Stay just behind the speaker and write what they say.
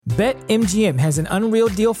BetMGM has an unreal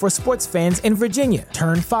deal for sports fans in Virginia.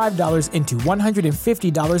 Turn $5 into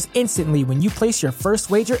 $150 instantly when you place your first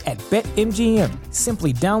wager at BetMGM.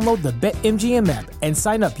 Simply download the BetMGM app and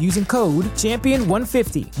sign up using code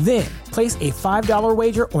Champion150. Then, place a $5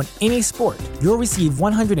 wager on any sport. You'll receive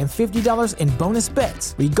 $150 in bonus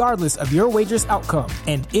bets, regardless of your wager's outcome.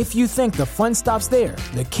 And if you think the fun stops there,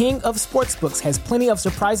 the King of Sportsbooks has plenty of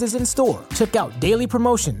surprises in store. Check out daily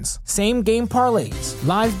promotions, same-game parlays,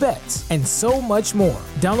 live bets, and so much more.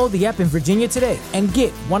 Download the app in Virginia today and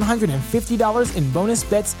get $150 in bonus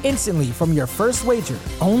bets instantly from your first wager.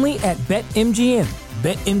 Only at BetMGM.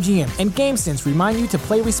 BetMGM and GameSense remind you to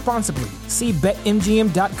play responsibly. See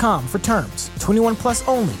BetMGM.com for terms. 21 plus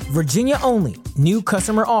only. Virginia only. New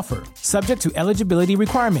customer offer. Subject to eligibility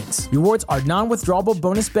requirements. Rewards are non-withdrawable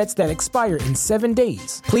bonus bets that expire in 7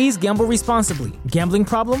 days. Please gamble responsibly. Gambling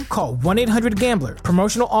problem? Call 1-800-GAMBLER.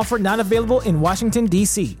 Promotional offer not available in Washington,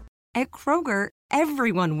 D.C. At Kroger,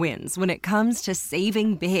 everyone wins when it comes to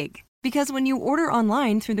saving big. Because when you order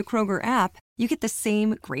online through the Kroger app, you get the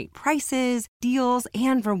same great prices, deals,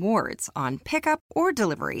 and rewards on pickup or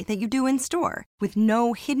delivery that you do in store, with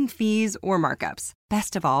no hidden fees or markups.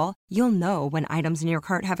 Best of all, you'll know when items in your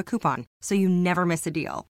cart have a coupon, so you never miss a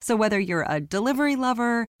deal. So whether you're a delivery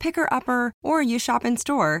lover, picker-upper, or you shop in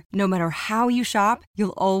store, no matter how you shop,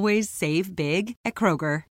 you'll always save big at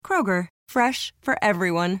Kroger. Kroger, fresh for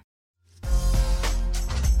everyone.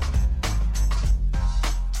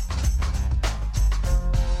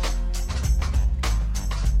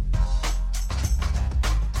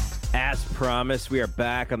 As promised, we are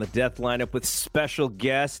back on the Death Lineup with special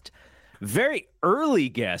guest, very early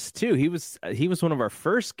guest too. He was one of our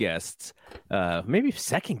first guests, maybe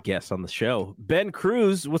second guest on the show. Ben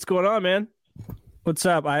Cruz, what's going on, man? What's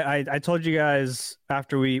up? I told you guys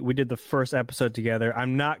after we did the first episode together,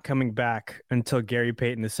 I'm not coming back until Gary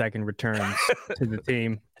Payton II returns to the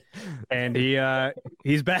team. And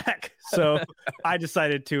he's back. So I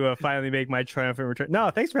decided to finally make my triumphant return. No,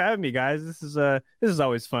 thanks for having me, guys. This is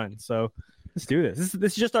always fun. So let's do this.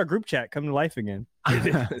 This is just our group chat come to life again.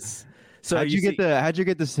 It is. So how'd you get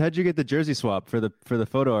the jersey swap for the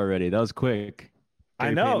photo already? That was quick.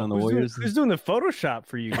 I know. Who's doing the Photoshop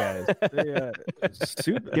for you guys?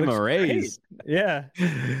 Give him a raise. Great. Yeah.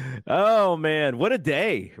 Oh man, what a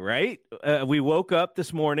day, right? We woke up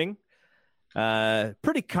this morning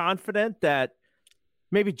pretty confident that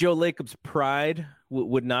maybe Joe Lacob's pride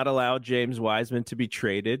would not allow James Wiseman to be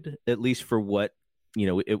traded, at least for what,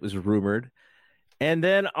 it was rumored. And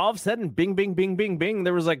then all of a sudden, bing, bing, bing, bing, bing,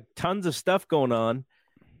 there was like tons of stuff going on.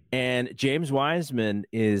 And James Wiseman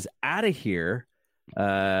is out of here.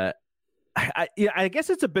 I guess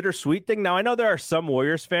it's a bittersweet thing. Now, I know there are some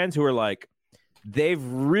Warriors fans who are like, they've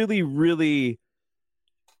really, really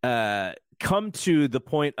come to the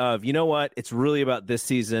point of, you know what, it's really about this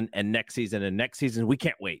season and next season and next season. We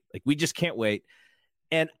can't wait. Like, we just can't wait.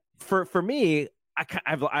 And for me,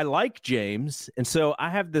 I like James. And so I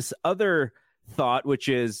have this other thought, which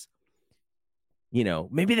is,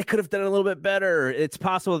 maybe they could have done a little bit better. It's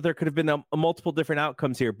possible that there could have been a multiple different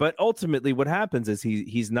outcomes here. But ultimately what happens is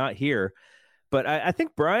he's not here. But I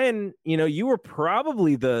think, Brian, you were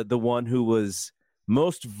probably the one who was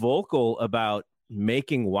most vocal about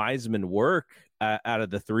making Wiseman work out of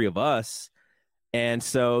the three of us. And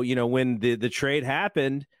so, when the trade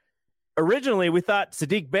happened, originally we thought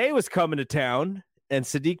Saddiq Bey was coming to town, and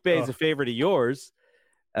Saddiq Bey is a favorite of yours.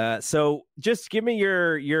 So just give me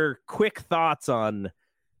your quick thoughts on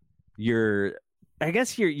your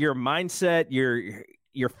mindset,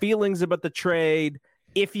 your feelings about the trade,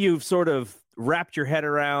 if you've sort of wrapped your head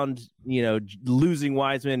around, losing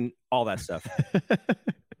Wiseman, all that stuff.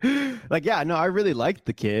 I really liked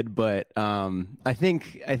the kid, but I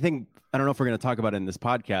think I don't know if we're going to talk about it in this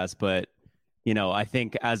podcast, but I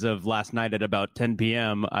think as of last night at about 10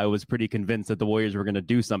 p.m., I was pretty convinced that the Warriors were going to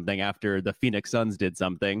do something after the Phoenix Suns did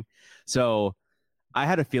something. So I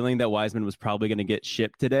had a feeling that Wiseman was probably going to get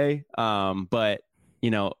shipped today. But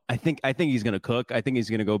I think he's going to cook. I think he's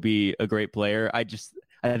going to go be a great player. I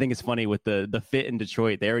think it's funny with the fit in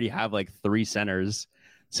Detroit. They already have like 3 centers.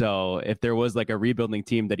 So if there was like a rebuilding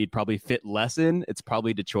team that he'd probably fit less in, it's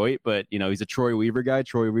probably Detroit. But he's a Troy Weaver guy.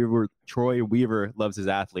 Troy Weaver loves his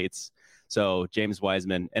athletes. So James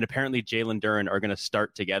Wiseman and apparently Jalen Duren are going to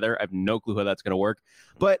start together. I have no clue how that's going to work.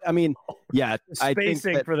 But I mean, yeah, I think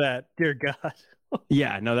for that, dear God.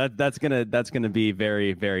 Yeah, no, that's gonna be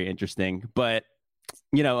very, very interesting. But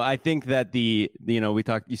I think that you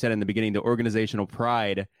said in the beginning, the organizational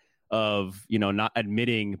pride of not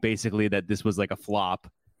admitting basically that this was like a flop.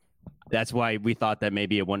 that's why we thought that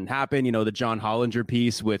maybe it wouldn't happen. You know, the John Hollinger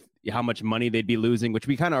piece with how much money they'd be losing, which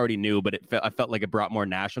we kind of already knew, but I felt like it brought more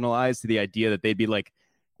nationalized to the idea that they'd be like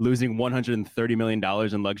losing $130 million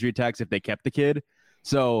in luxury tax if they kept the kid.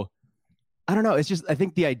 So I don't know. It's just, I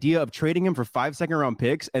think the idea of trading him for 5 second-round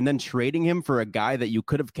picks and then trading him for a guy that you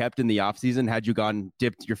could have kept in the offseason had you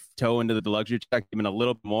dipped your toe into the luxury tax even a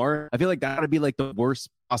little more. I feel like that would be like the worst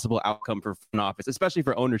possible outcome for front office, especially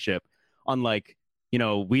for ownership. On like, you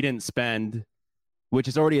know, we didn't spend, which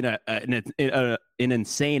is already an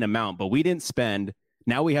insane amount, but we didn't spend.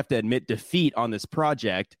 Now we have to admit defeat on this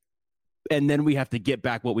project, and then we have to get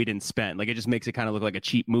back what we didn't spend. Like, it just makes it kind of look like a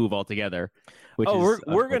cheap move altogether.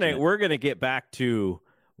 We're gonna get back to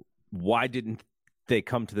why didn't they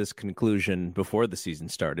come to this conclusion before the season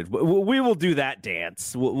started. We will do that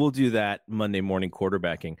dance. We'll do that Monday morning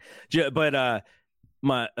quarterbacking. But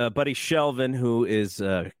my buddy Shelvin, who is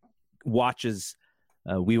watches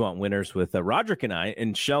We Want Winners with Roderick and I,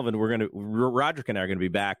 and Shelvin, Roderick and I are gonna be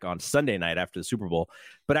back on Sunday night after the Super Bowl.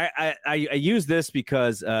 But I use this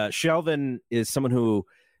because Shelvin is someone who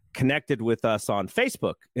connected with us on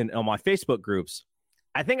Facebook and on my Facebook groups.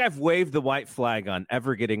 I think I've waved the white flag on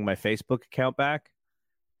ever getting my Facebook account back.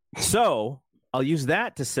 So I'll use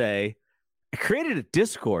that to say I created a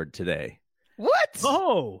Discord today. What?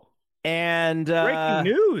 Oh, and breaking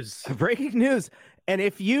news. Breaking news. And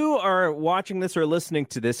if you are watching this or listening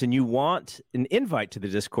to this and you want an invite to the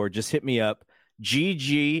Discord, just hit me up,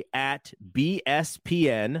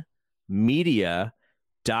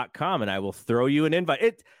 gg@bspnmedia.com, and I will throw you an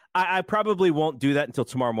invite. I probably won't do that until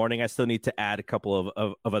tomorrow morning. I still need to add a couple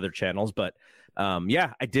of other channels. But,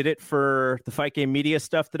 yeah, I did it for the Fight Game Media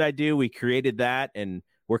stuff that I do. We created that, and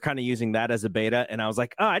we're kind of using that as a beta. And I was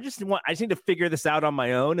like, I just need to figure this out on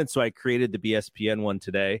my own. And so I created the BSPN one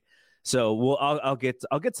today. So I'll get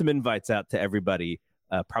some invites out to everybody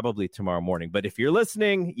probably tomorrow morning. But if you're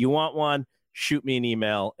listening, you want one, shoot me an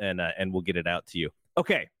email and we'll get it out to you.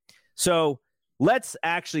 Okay, so let's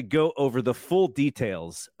actually go over the full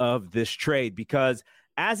details of this trade, because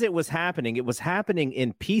as it was happening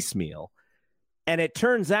in piecemeal, and it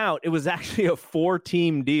turns out it was actually a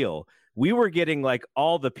 4-team deal. We were getting like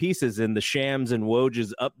all the pieces in the Shams and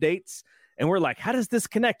Woj's updates, and we're like, how does this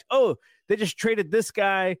connect? Oh, they just traded this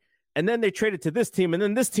guy, and then they traded to this team, and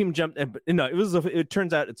then this team jumped. And no, it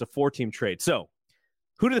turns out it's a 4-team trade. So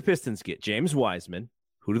who do the Pistons get? James Wiseman.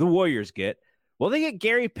 Who do the Warriors get? Well, they get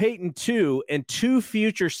Gary Payton 2 and 2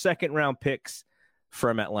 future second-round picks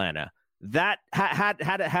from Atlanta. That how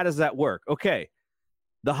does that work? Okay,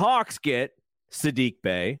 the Hawks get Sadiq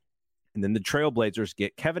Bey, and then the Trailblazers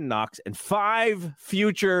get Kevin Knox and 5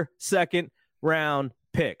 future second-round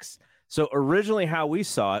picks. So originally how we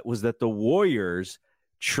saw it was that the Warriors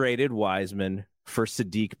traded Wiseman for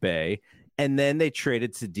Sadiq Bey, and then they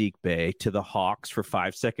traded Sadiq Bey to the Hawks for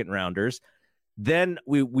 5 second-rounders. Then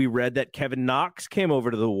we read that Kevin Knox came over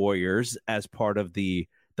to the Warriors as part of the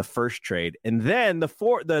first trade, and then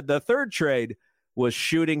the third trade was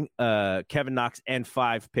shooting Kevin Knox and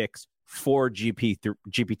 5 picks for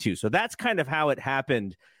GP2. So that's kind of how it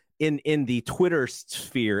happened in the Twitter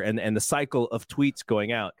sphere and the cycle of tweets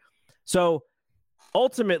going out. So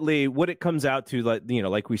ultimately, what it comes out to,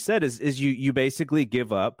 like we said, is you basically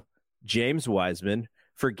give up James Wiseman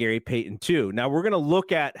for Gary Payton 2. Now we're going to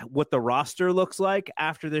look at what the roster looks like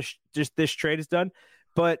after this trade is done.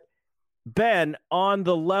 But Ben, on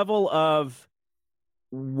the level of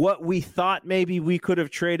what we thought maybe we could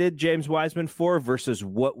have traded James Wiseman for versus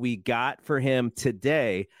what we got for him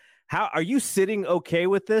today, how are you sitting okay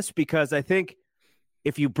with this? Because I think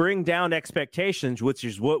if you bring down expectations, which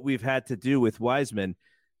is what we've had to do with Wiseman,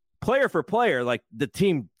 player for player, like the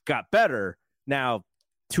team got better. Now,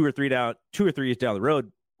 2 or 3 years down the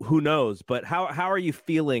road, who knows? But how are you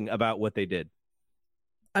feeling about what they did?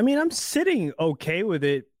 I mean, I'm sitting okay with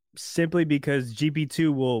it simply because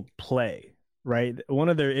GP2 will play, right? One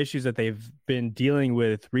of their issues that they've been dealing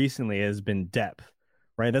with recently has been depth,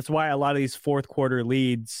 right? That's why a lot of these fourth quarter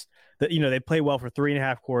leads that, they play well for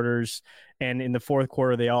 3.5 quarters, and in the fourth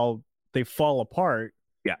quarter they fall apart.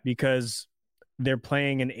 Yeah, because they're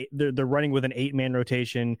playing they're running with an 8-man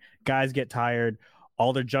rotation. Guys get tired.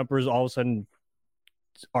 All their jumpers all of a sudden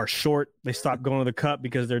are short. They stop going to the cup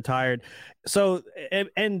because they're tired. So,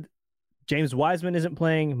 and James Wiseman isn't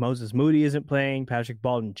playing. Moses Moody isn't playing. Patrick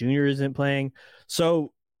Baldwin Jr. isn't playing.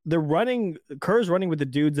 So Kerr's running with the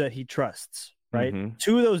dudes that he trusts, right? Mm-hmm.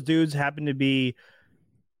 2 of those dudes happen to be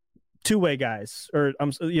two-way guys, or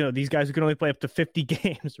these guys who can only play up to 50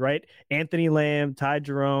 games, right? Anthony Lamb, Ty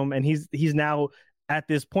Jerome, and he's now at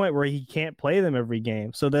this point where he can't play them every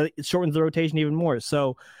game, so that it shortens the rotation even more.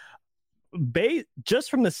 So just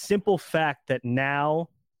from the simple fact that now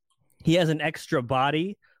he has an extra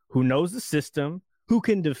body who knows the system, who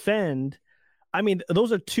can defend. I mean,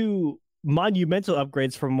 those are two monumental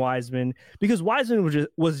upgrades from Wiseman, because Wiseman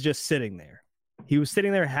was just sitting there. He was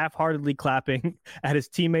sitting there half-heartedly clapping at his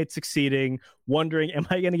teammates succeeding, wondering, am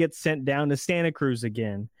I going to get sent down to Santa Cruz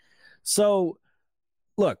again? So,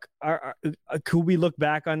 look, could we look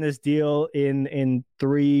back on this deal in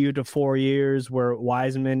 3 to 4 years where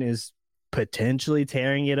Wiseman is potentially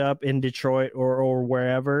tearing it up in Detroit or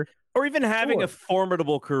wherever? Or even having a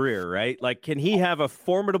formidable career, right? Like, can he have a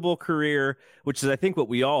formidable career, which is, I think, what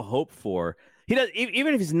we all hope for? He does,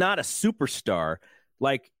 even if he's not a superstar,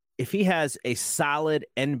 like, if he has a solid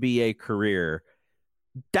NBA career,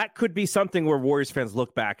 that could be something where Warriors fans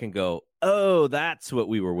look back and go, oh, that's what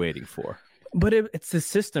we were waiting for. But it's the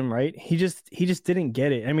system, right? He just didn't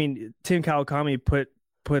get it. I mean, Tim Kawakami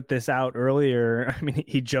put this out earlier. I mean,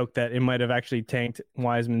 he joked that it might have actually tanked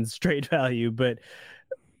Wiseman's trade value, but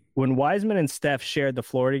when Wiseman and Steph shared the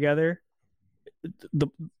floor together,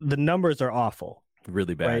 the numbers are awful.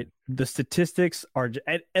 Really bad. Right? The statistics are,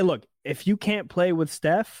 and look, if you can't play with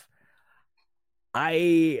Steph,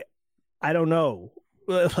 I don't know.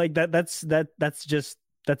 Like that's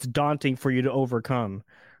daunting for you to overcome,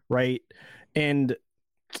 right? And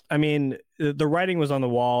I mean, the writing was on the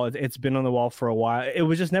wall. It's been on the wall for a while. It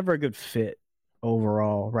was just never a good fit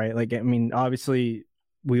overall, right? Like, I mean, obviously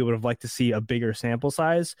we would have liked to see a bigger sample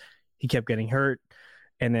size. He kept getting hurt.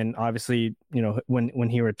 And then obviously, you know, when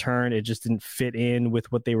he returned, it just didn't fit in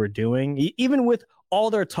with what they were doing. Even with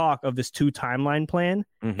all their talk of this 2 timeline plan,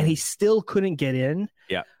 and he still couldn't get in.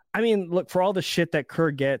 Yeah. I mean, look, for all the shit that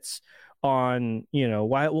Kerr gets on, you know,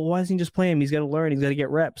 why doesn't he just play him? He's got to learn. He's got to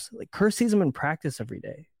get reps. Like, Kerr sees him in practice every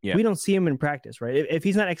day. Yeah. We don't see him in practice, right? If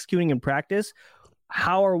he's not executing in practice,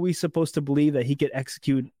 how are we supposed to believe that he could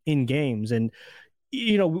execute in games? And,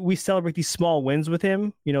 you know, we celebrate these small wins with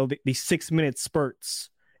him, you know, these 6-minute spurts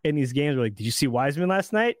in these games. We're like, did you see Wiseman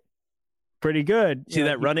last night? Pretty good. See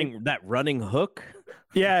that running hook?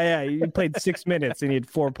 Yeah. You played 6 minutes and he had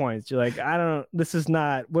 4 points. You're like, this is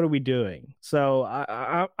not, what are we doing? So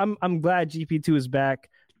I'm glad GP2 is back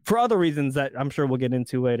for other reasons that I'm sure we'll get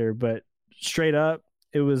into later, but straight up,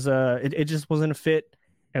 it was, it just wasn't a fit,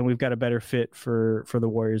 and we've got a better fit for the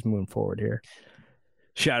Warriors moving forward here.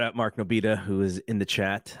 Shout out Mark Nobita, who is in the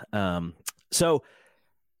chat. So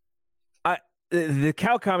the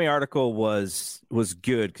Kawakami article was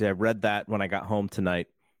good because I read that when I got home tonight.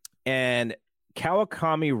 And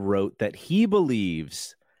Kawakami wrote that he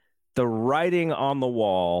believes the writing on the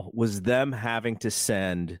wall was them having to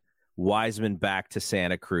send Wiseman back to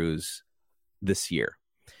Santa Cruz this year.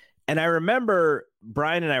 And I remember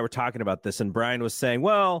Brian and I were talking about this, and Brian was saying,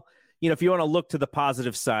 well, you know, if you want to look to the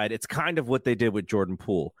positive side, it's kind of what they did with Jordan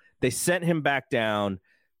Poole. They sent him back down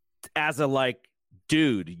as a, like,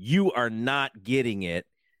 dude, you are not getting it.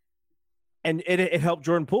 And it helped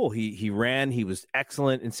Jordan Poole. He ran. He was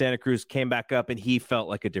excellent in Santa Cruz, came back up, and he felt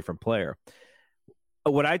like a different player.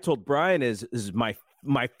 What I told Brian is my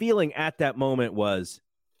feeling at that moment was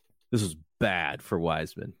this was bad for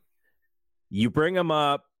Wiseman. You bring him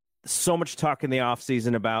up, so much talk in the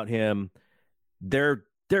offseason about him. They're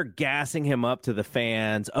gassing him up to the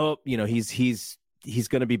fans. Oh, you know, he's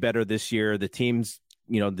going to be better this year. The team's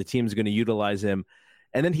going to utilize him.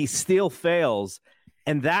 And then he still fails.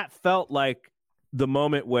 And that felt like the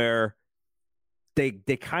moment where they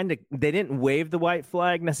didn't wave the white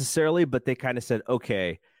flag necessarily, but they kind of said,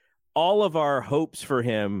 okay, all of our hopes for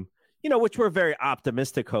him, you know, which were very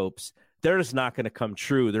optimistic hopes, they're just not going to come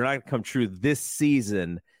true. They're not going to come true this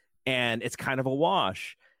season. And it's kind of a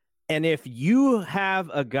wash. And if you have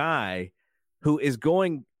a guy who is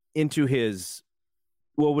going into his,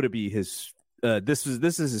 what would it be? His, this is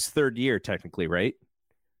his 3rd year technically, right?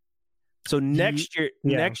 So next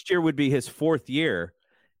year would be his 4th year.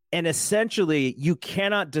 And essentially you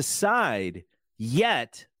cannot decide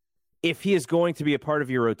yet if he is going to be a part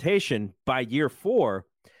of your rotation by year 4.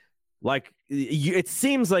 Like, it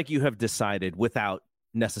seems like you have decided without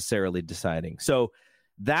necessarily deciding. So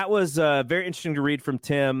that was very interesting to read from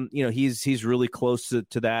Tim. You know, he's really close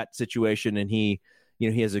to that situation, and he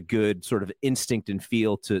has a good sort of instinct and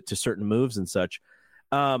feel to certain moves and such.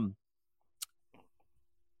 The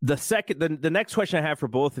next question I have for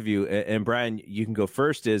both of you, and Brian, you can go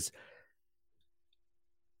first, is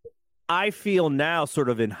I feel now, sort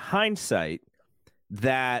of in hindsight,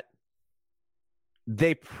 that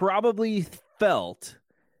they probably felt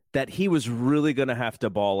that he was really going to have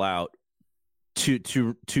to ball out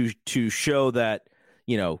to show that,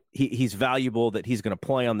 you know, he's valuable, that he's going to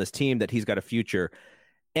play on this team, that he's got a future.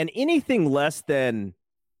 And anything less than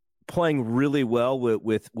playing really well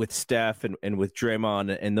with Steph and with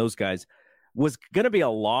Draymond and those guys was going to be a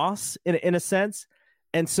loss in a sense.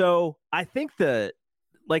 And so I think the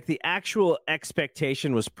actual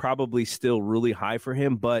expectation was probably still really high for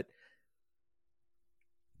him. But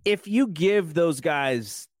if you give those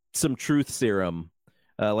guys some truth serum,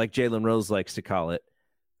 like Jalen Rose likes to call it,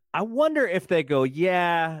 I wonder if they go,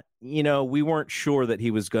 yeah, we weren't sure that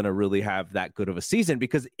he was going to really have that good of a season,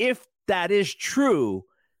 because if that is true,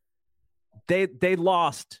 they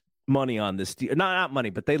lost money on this deal. Not money,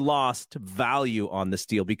 but they lost value on this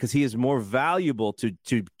deal, because he is more valuable to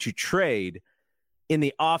trade in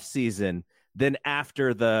the offseason than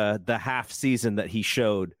after the half season that he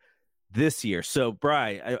showed this year. So,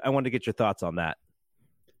 Bri, I wanted to get your thoughts on that.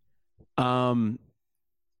 I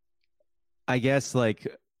guess what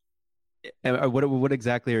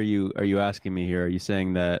exactly are you asking me here? Are you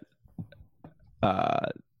saying that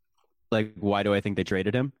why do I think they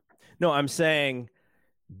traded him? No, I'm saying,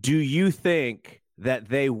 do you think that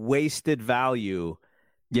they wasted value?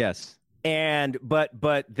 Yes.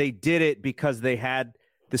 But they did it because they had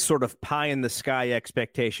this sort of pie in the sky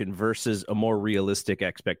expectation versus a more realistic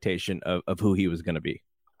expectation of who he was going to be.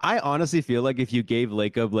 I honestly feel like if you gave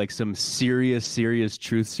Lacob some serious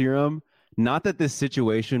truth serum, not that this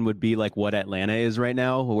situation would be like what Atlanta is right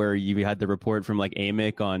now, where you had the report from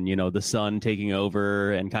Amick on, the Sun taking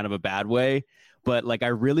over in kind of a bad way. But I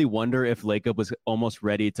really wonder if Lacob was almost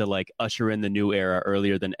ready to usher in the new era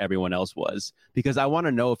earlier than everyone else was, because I want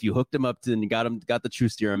to know if you hooked him up and got the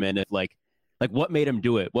truth serum in, if what made him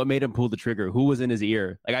do it, what made him pull the trigger, who was in his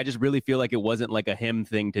ear. I just really feel like it wasn't a him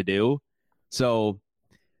thing to do. So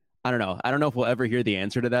I don't know. I don't know if we'll ever hear the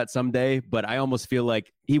answer to that someday, but I almost feel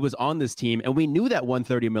like he was on this team and we knew that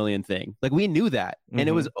 $130 million thing. We knew that.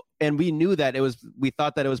 And we knew that we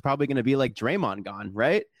thought that it was probably going to be like Draymond gone,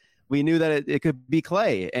 right? We knew that it could be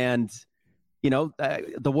Clay. And,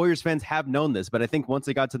 the Warriors fans have known this, but I think once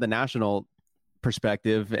they got to the national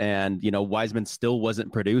perspective and, Wiseman still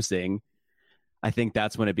wasn't producing, I think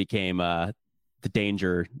that's when it became the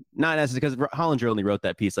danger. Not necessarily because Hollinger only wrote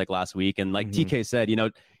that piece last week. And TK said,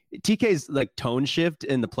 TK's tone shift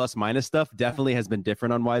in the plus minus stuff definitely has been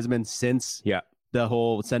different on Wiseman since the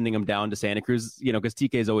whole sending him down to Santa Cruz, because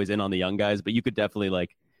TK is always in on the young guys, but you could definitely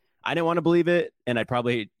I didn't want to believe it. And I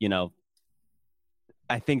probably,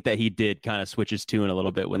 I think that he did kind of switch his tune a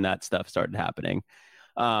little bit when that stuff started happening.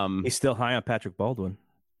 He's still high on Patrick Baldwin.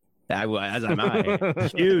 As am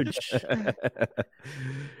I. Huge.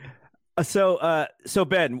 So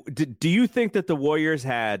Ben, do you think that the Warriors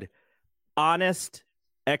had honest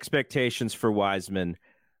expectations for Wiseman,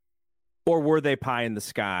 or were they pie in the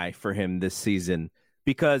sky for him this season?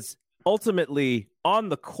 Because ultimately on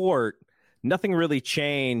the court, nothing really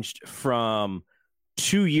changed from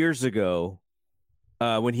 2 years ago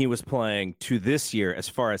when he was playing to this year, as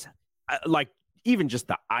far as even just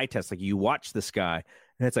the eye test. You watch this guy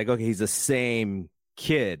and it's okay, he's the same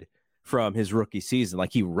kid from his rookie season.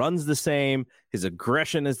 He runs the same, his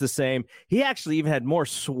aggression is the same. He actually even had more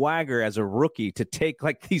swagger as a rookie to take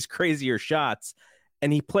these crazier shots,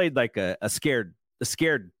 and he played a scared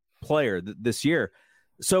player this year.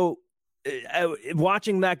 So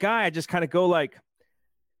watching that guy, I just kind of go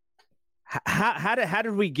how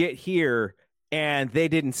did we get here and they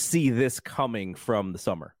didn't see this coming from the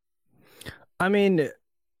summer? I mean,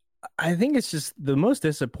 I think it's just the most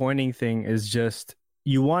disappointing thing is just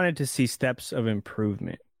you wanted to see steps of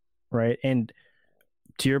improvement, right? And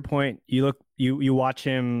to your point, you watch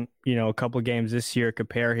him, a couple of games this year,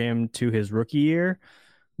 compare him to his rookie year,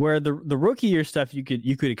 where the rookie year stuff you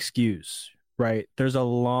could excuse, right? There's a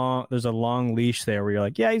long leash there where you're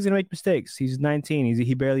yeah, he's gonna make mistakes. He's 19.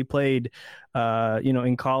 He barely played,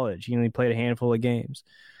 in college. He only played a handful of games.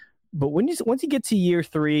 But once you get to year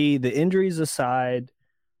 3, the injuries aside,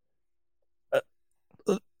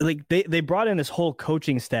 they brought in this whole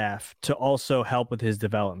coaching staff to also help with his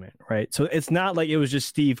development, right? So it's not like it was just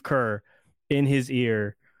Steve Kerr in his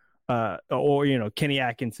ear, or Kenny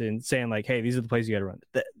Atkinson saying hey, these are the plays you got to run.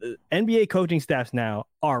 The NBA coaching staffs now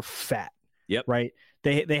are fat. Yep. Right.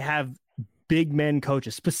 They have big men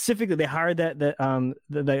coaches. Specifically, they hired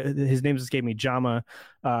his name escaped me, Jama,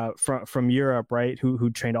 from Europe, right? Who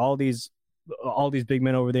trained all these big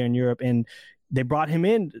men over there in Europe, and they brought him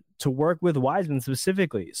in to work with Wiseman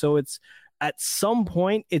specifically. So it's at some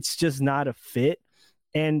point it's just not a fit,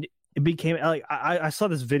 and it became I saw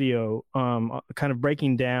this video kind of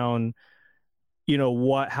breaking down,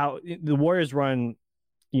 how the Warriors run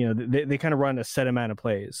they kind of run a set amount of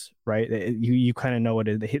plays, right? You kind of know what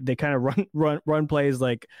it is. They kind of run plays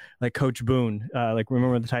like Coach Boone, like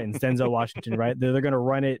remember the Titans, Denzel Washington, right? They're going to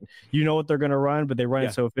run it. You know what they're going to run, but they run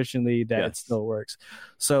it so efficiently that it still works.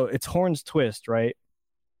 So it's horns twist, right?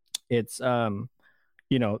 It's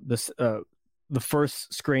this the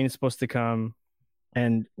first screen is supposed to come,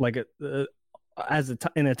 and like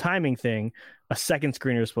in a timing thing, a second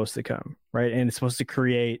screener is supposed to come, right? And it's supposed to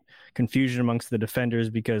create confusion amongst the defenders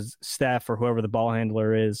because Steph or whoever the ball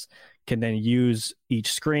handler is can then use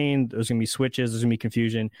each screen. There's going to be switches. There's going to be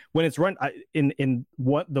confusion. When it's run in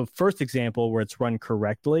what the first example where it's run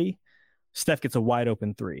correctly, Steph gets a wide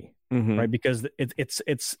open three, right? Because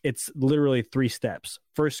it's literally 3 steps.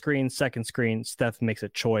 First screen, second screen, Steph makes a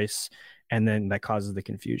choice, and then that causes the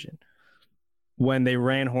confusion. When they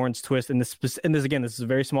ran horns twist, and this again, this is a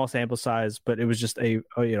very small sample size, but it was just an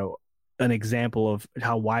example of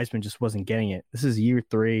how Wiseman just wasn't getting it. This is year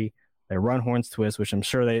 3. They run horns twist, which I'm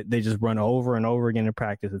sure they just run over and over again in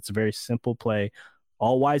practice. It's a very simple play.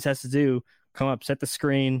 All Wise has to do, come up, set the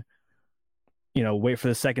screen, wait for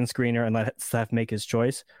the second screener and let Steph make his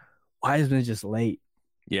choice. Wiseman is just late.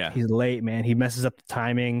 Yeah. He's late, man. He messes up the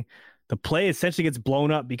timing. The play essentially gets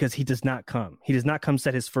blown up because he does not come. He does not come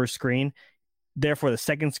set his first screen. Therefore, the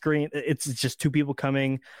second screen, it's just 2 people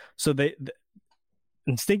coming. So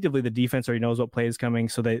instinctively, the defense already knows what play is coming,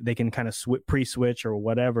 so they can kind of pre-switch or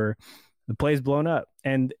whatever. The play is blown up.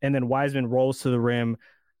 And then Wiseman rolls to the rim,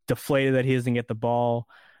 deflated that he doesn't get the ball.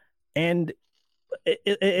 And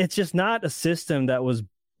it's just not a system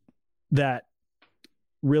that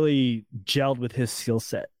really gelled with his skill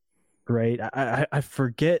set, right? I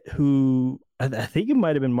forget who. I think it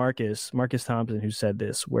might have been Marcus Thompson who said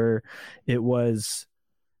this, where it was,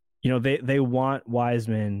 they want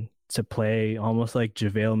Wiseman to play almost like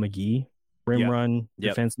JaVale McGee, rim run,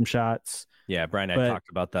 defend some shots. Yeah, Brian and I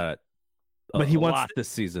talked about that a lot this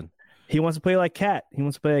season. He wants to play like Cat. He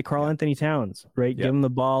wants to play like Karl Anthony Towns, right? Give him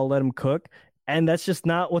the ball, let him cook. And that's just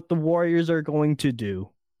not what the Warriors are going to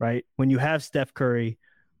do, right? When you have Steph Curry,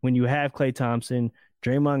 when you have Klay Thompson,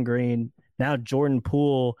 Draymond Green, now Jordan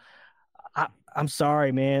Poole, I'm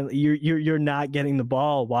sorry, man. You're not getting the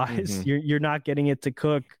ball, Wise. You're not getting it to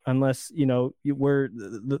cook unless the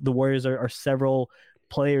Warriors are several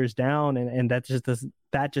players down, and that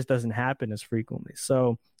just doesn't happen as frequently.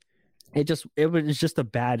 So it was just a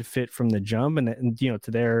bad fit from the jump, and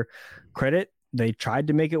to their credit, they tried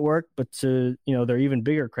to make it work, but to their even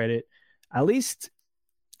bigger credit, at least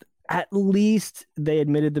they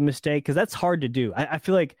admitted the mistake, because that's hard to do. I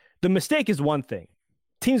feel like the mistake is one thing.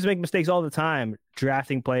 Teams make mistakes all the time,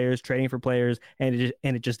 drafting players, trading for players, and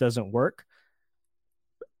it just doesn't work.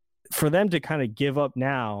 For them to kind of give up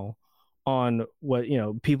now on what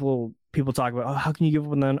people talk about, how can you give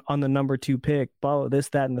up on the number 2 pick? Blah, this,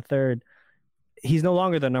 that, and the third. He's no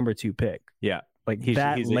longer the number 2 pick. Yeah, like he's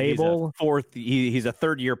label. He's a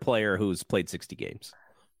third-year player who's played 60 games.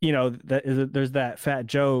 There's that Fat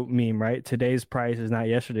Joe meme, right? Today's price is not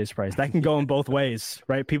yesterday's price. That can go in both ways,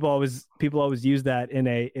 right? People always use that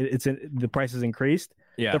the price has increased.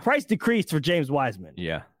 Yeah, the price decreased for James Wiseman.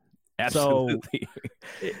 Yeah, absolutely.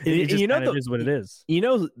 So it is what it is.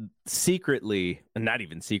 Secretly, not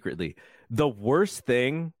even secretly, the worst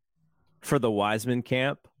thing for the Wiseman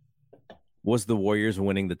camp was the Warriors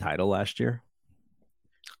winning the title last year.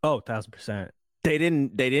 Oh, 1,000%. They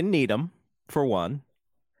didn't need him, for one.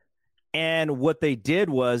 And what they did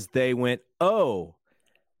was they went, oh,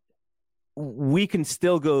 we can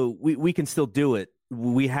still go. We can still do it.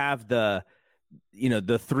 We have the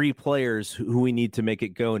 3 players who we need to make it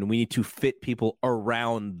go, and we need to fit people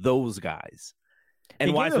around those guys.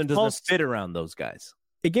 And Wiseman doesn't fit around those guys.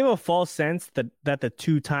 It gave a false sense that the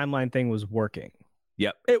 2 timeline thing was working.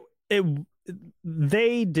 Yep.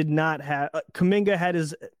 They did not have. Kuminga had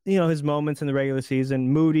his moments in the regular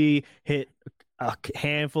season. Moody hit a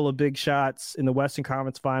handful of big shots in the Western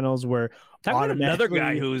Conference Finals, where another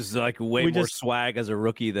guy who's like way more swag as a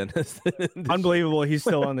rookie than unbelievable. He's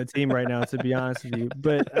still on the team right now, to be honest with you.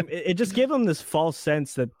 But it just gave him this false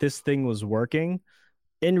sense that this thing was working.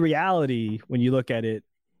 In reality, when you look at it,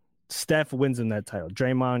 Steph wins in that title.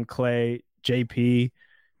 Draymond, Klay, JP,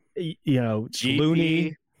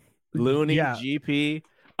 GP, Looney, yeah. GP,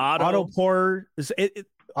 Otto Porter,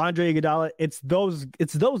 Andre Iguodala. It's those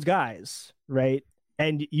guys, right?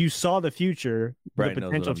 And you saw the future, the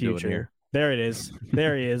potential future. There it is.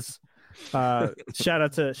 There he is. Shout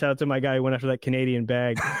out to my guy who went after that Canadian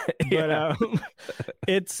bag. But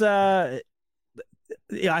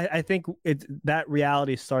I think that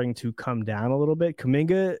reality is starting to come down a little bit.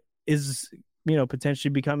 Kuminga is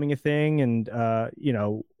potentially becoming a thing, and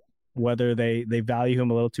whether they value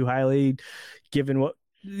him a little too highly, given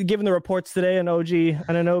the reports today on OG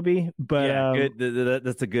Anunoby. But yeah, good.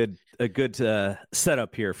 That's a good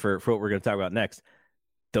setup here for what we're going to talk about next.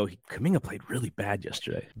 Though Kuminga played really bad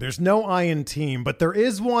yesterday. There's no I in team, but there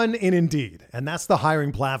is one in Indeed, and that's the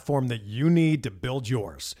hiring platform that you need to build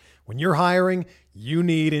yours. When you're hiring, you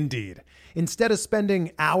need Indeed. Instead of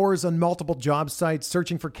spending hours on multiple job sites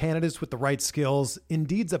searching for candidates with the right skills,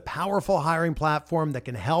 Indeed's a powerful hiring platform that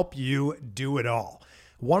can help you do it all.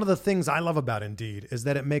 One of the things I love about Indeed is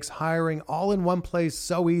that it makes hiring all in one place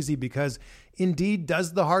so easy because Indeed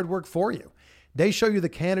does the hard work for you. They show you the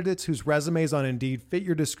candidates whose resumes on Indeed fit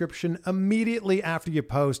your description immediately after you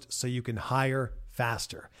post so you can hire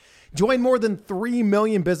faster. Join more than 3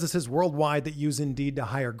 million businesses worldwide that use Indeed to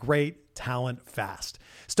hire great talent fast.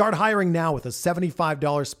 Start hiring now with a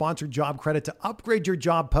 $75 sponsored job credit to upgrade your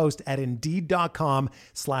job post at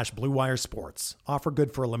Indeed.com/Blue Wire Sports. Offer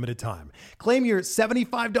good for a limited time. Claim your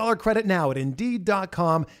 $75 credit now at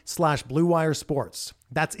Indeed.com/Blue Wire Sports.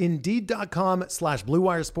 That's Indeed.com/Blue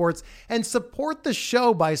Wire Sports, and support the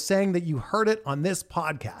show by saying that you heard it on this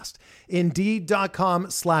podcast.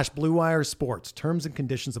 Indeed.com/Blue Wire Sports. Terms and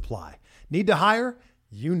conditions apply. Need to hire?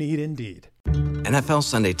 You need Indeed. NFL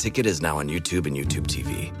Sunday Ticket is now on YouTube and YouTube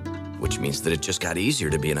TV, which means that it just got easier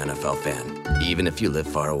to be an NFL fan, even if you live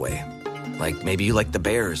far away. Like maybe you like the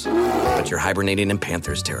Bears, but you're hibernating in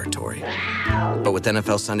Panthers territory. But with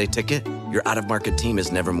NFL Sunday Ticket, your out-of-market team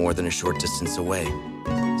is never more than a short distance away.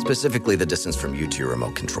 Specifically, the distance from you to your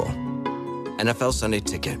remote control. NFL Sunday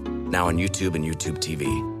Ticket, now on YouTube and YouTube TV.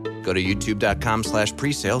 Go to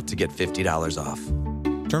youtube.com/presale to get $50 off.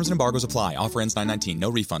 Terms and embargoes apply. Offer ends 9/19. No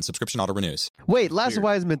refund. Subscription auto renews. Wait, last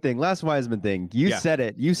Wiseman thing. You said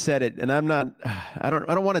it. And I'm not, I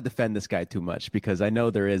don't want to defend this guy too much because I know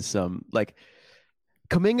there is some, like,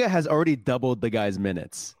 Kuminga has already doubled the guy's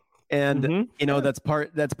minutes. And, that's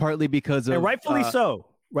partly because of. And rightfully so.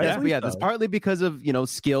 That's partly because of,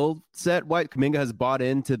 skill set. Kuminga has bought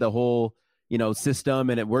into the whole, system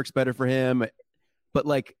and it works better for him. But,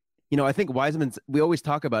 like, I think Wiseman's, we always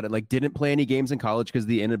talk about it, like, didn't play any games in college because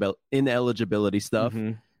the ineligibility stuff,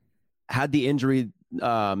 had the injury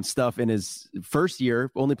stuff in his first year,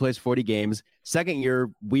 only plays 40 games. Second year,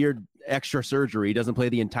 weird extra surgery, doesn't play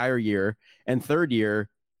the entire year. And third year,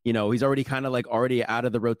 he's already kind of already out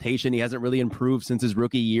of the rotation. He hasn't really improved since his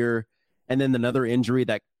rookie year. And then another injury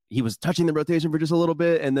that he was touching the rotation for just a little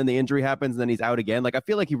bit. And then the injury happens and then he's out again. Like, I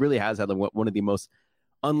feel like he really has had one of the most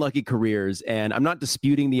unlucky careers, and I'm not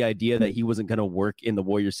disputing the idea that he wasn't going to work in the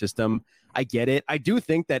Warriors system. I get it. I do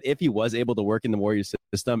think that if he was able to work in the Warriors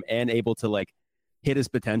system and able to hit his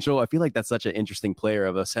potential, I feel like that's such an interesting player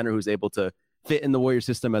of a center who's able to fit in the Warriors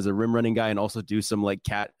system as a rim running guy and also do some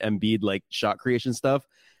Cat Embiid shot creation stuff.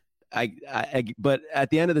 But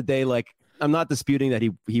at the end of the day, I'm not disputing that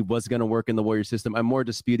he was going to work in the Warriors system. I'm more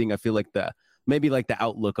disputing, I feel like, the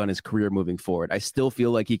outlook on his career moving forward. I still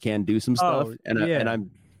feel like he can do some stuff, and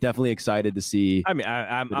I'm definitely excited to see. I mean,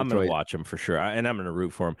 I'm going to watch him for sure, and I'm going to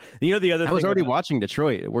root for him. The other thing, I was already watching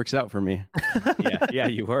Detroit. It works out for me. yeah,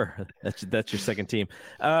 you were. That's your second team.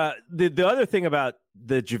 The other thing about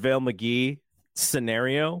the JaVale McGee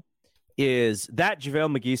scenario is that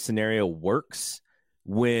JaVale McGee scenario works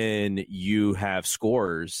when you have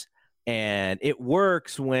scorers, and it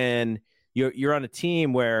works when you're on a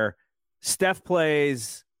team where Steph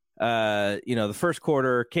plays, the first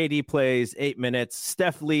quarter. KD plays 8 minutes.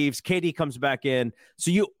 Steph leaves. KD comes back in.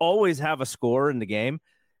 So you always have a scorer in the game.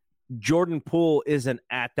 Jordan Poole isn't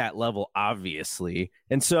at that level, obviously.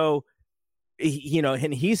 And so,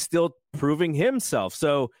 and he's still proving himself.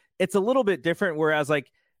 So it's a little bit different. Whereas,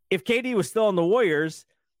 if KD was still on the Warriors,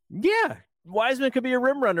 Wiseman could be a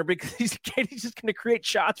rim runner because KD's just going to create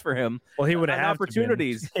shots for him. Well, he would have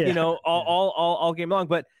opportunities, all game long.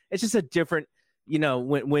 But it's just a different,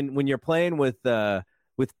 when you're playing with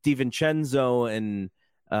DiVincenzo and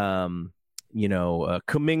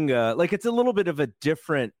Kuminga, it's a little bit of a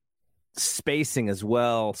different spacing as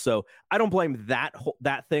well. So I don't blame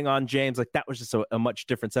that thing on James. That was just a much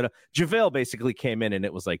different setup. JaVale basically came in and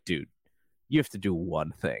it was dude, you have to do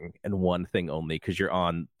one thing and one thing only because you're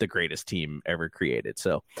on the greatest team ever created.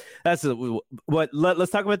 So that's what.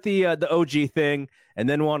 Let's talk about the OG thing, and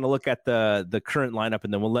then we want to look at the current lineup,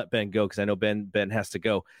 and then we'll let Ben go because I know Ben has to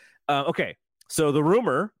go. Okay, so the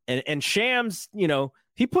rumor and Shams,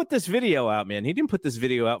 he put this video out, man. He didn't put this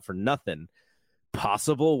video out for nothing.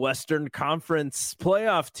 Possible Western Conference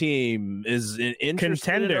playoff team is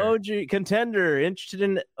interested in OG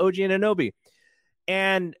Anunoby,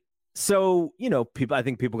 and so, I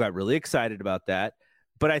think people got really excited about that.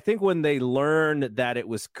 But I think when they learned that it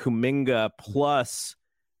was Kuminga plus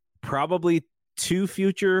probably 2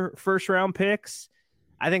 future first round picks.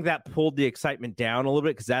 I think that pulled the excitement down a little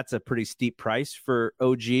bit because that's a pretty steep price for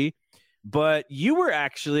OG. But you were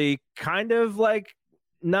actually kind of like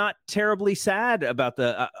not terribly sad about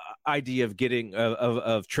the idea of getting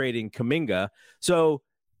of trading Kuminga. So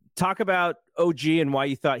talk about OG and why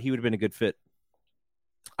you thought he would have been a good fit.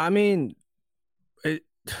 I mean,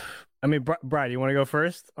 Brad, you want to go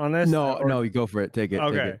first on this? No, you go for it. Take it.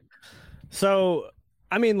 Okay. Take it. So,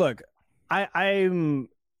 I mean, look, I'm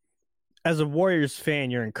as a Warriors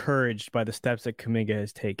fan, you're encouraged by the steps that Kuminga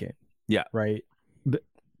has taken. Yeah. Right.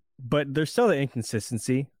 But there's still the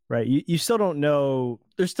inconsistency, right? You still don't know.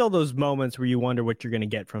 There's still those moments where you wonder what you're going to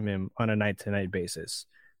get from him on a night-to-night basis,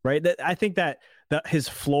 right? I think that his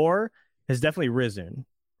floor has definitely risen,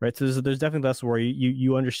 right? So there's definitely less where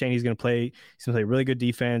you understand he's going to play really good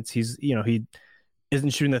defense. He isn't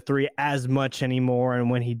shooting the three as much anymore,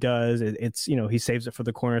 and when he does, it's he saves it for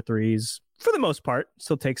the corner threes for the most part.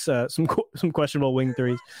 Still takes some questionable wing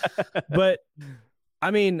threes, but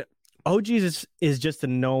I mean, OG is just a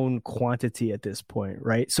known quantity at this point,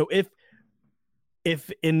 right? So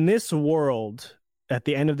if in this world at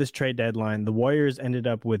the end of this trade deadline, the Warriors ended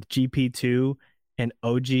up with GP2 and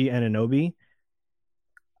OG Anunoby,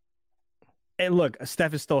 and look,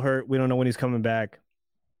 Steph is still hurt. We don't know when he's coming back.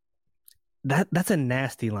 That's a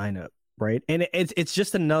nasty lineup, right? And it's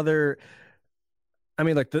just another. I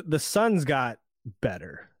mean, look, the Suns got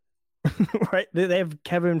better, right? They have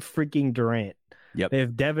Kevin freaking Durant. Yep. They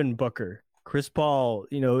have Devin Booker, Chris Paul.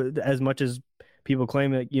 As much as people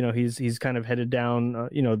claim that he's kind of headed down.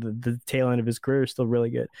 The tail end of his career is still really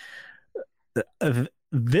good.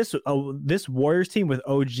 This Warriors team with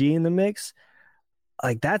OG in the mix,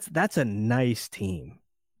 like that's a nice team.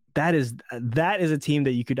 That is a team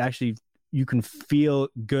that you can feel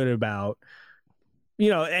good about.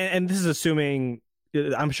 And this is assuming.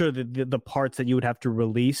 I'm sure the parts that you would have to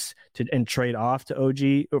release and trade off to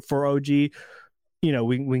OG for OG. We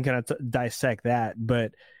can kind of dissect that,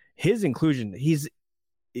 but his inclusion, he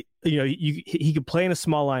could play in a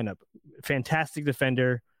small lineup, fantastic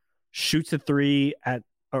defender, shoots a three at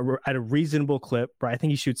a reasonable clip, right? I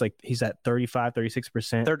think he shoots he's at 35,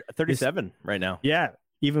 36%. 37 right now. Yeah.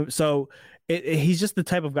 Even so, he's just the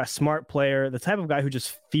type of guy, smart player, the type of guy who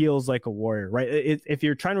just feels like a Warrior, right? If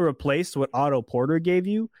you're trying to replace what Otto Porter gave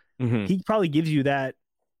you, he probably gives you that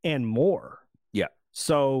and more. Yeah.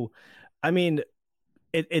 So, I mean,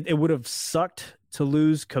 it would have sucked to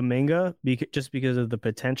lose Kuminga just because of the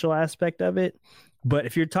potential aspect of it. But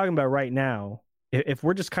if you're talking about right now, if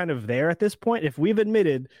we're just kind of there at this point, if we've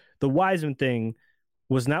admitted the Wiseman thing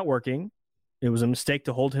was not working, it was a mistake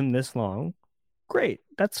to hold him this long, great,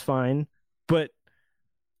 that's fine. But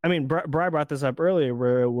I mean, Bri brought this up earlier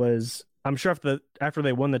where it was, I'm sure after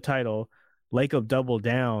they won the title, Lacob doubled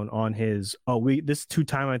down on his, this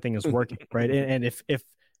 2-timeline thing is working, right? And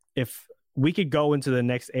if we could go into the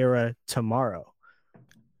next era tomorrow,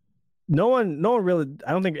 no one really,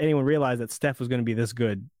 I don't think anyone realized that Steph was going to be this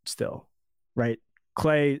good still, right?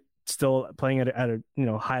 Clay still playing at a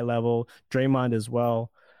high level, Draymond as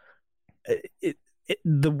well.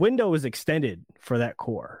 The window is extended for that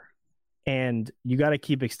core, and you got to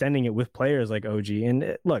keep extending it with players like OG.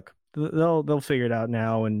 And look, they'll figure it out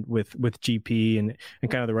now, and with GP and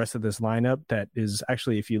kind of the rest of this lineup that is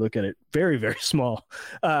actually, if you look at it, very, very small.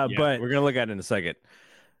 But we're gonna look at it in a second.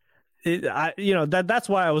 That's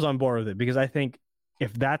why I was on board with it, because I think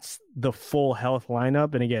if that's the full health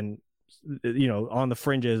lineup, and again, on the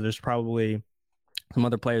fringes, there's probably some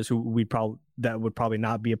other players who would probably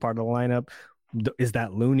not be a part of the lineup. Is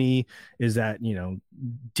that Looney? Is that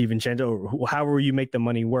DiVincenzo? Or however you make the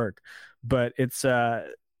money work? But it's I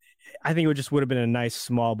think it would have been a nice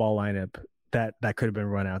small ball lineup that could have been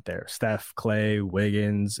run out there. Steph, Clay,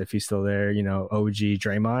 Wiggins, if he's still there, OG,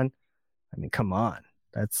 Draymond. I mean, come on,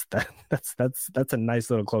 that's a nice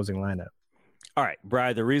little closing lineup. All right,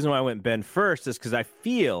 Brian, the reason why I went Ben first is because I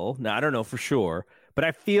feel, now I don't know for sure, but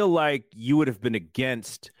I feel like you would have been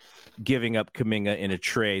against giving up Kuminga in a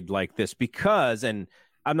trade like this because, and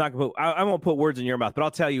I won't put words in your mouth, but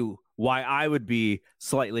I'll tell you why I would be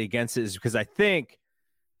slightly against it is because I think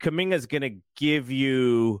Kuminga is going to give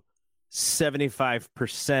you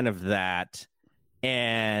 75% of that,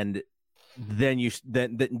 and then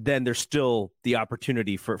then there's still the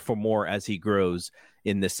opportunity for more as he grows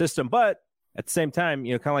in this system. But at the same time,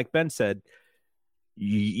 kind of like Ben said,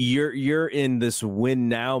 you're in this win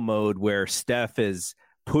now mode where Steph is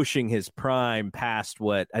pushing his prime past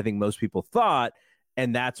what I think most people thought,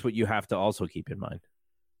 and that's what you have to also keep in mind.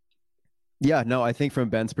 Yeah, no, I think from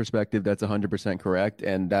Ben's perspective, that's 100% correct,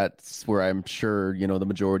 and that's where I'm sure the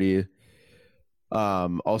majority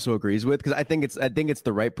also agrees with, because I think it's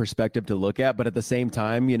the right perspective to look at. But at the same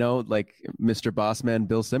time, you know, like Mr. Bossman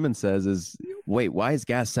Bill Simmons says, is wait, why is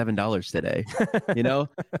gas $7 today? You know,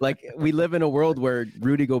 like we live in a world where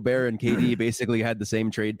Rudy Gobert and KD basically had the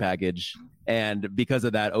same trade package, and because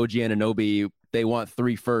of that, OG Anunoby, they want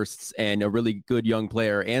 3 firsts and a really good young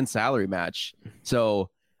player and salary match. So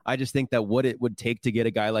I just think that what it would take to get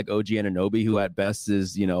a guy like OG Anunoby, who at best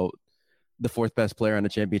is, you know, the 4th best player on a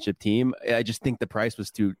championship team, I just think the price was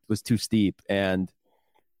too steep. And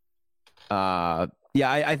I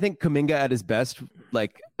think Kuminga at his best,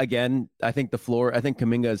 like, again, I think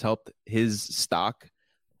Kuminga has helped his stock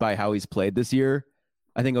by how he's played this year.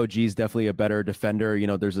 I think OG is definitely a better defender. You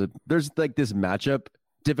know, there's like this matchup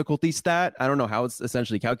difficulty stat. I don't know how it's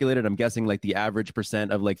essentially calculated. I'm guessing like the average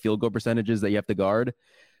percent of like field goal percentages that you have to guard.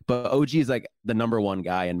 But OG is like the number 1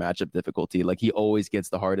 guy in matchup difficulty. Like he always gets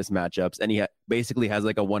the hardest matchups, and he basically has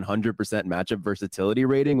like a 100% matchup versatility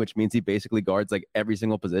rating, which means he basically guards like every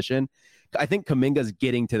single position. I think Kuminga's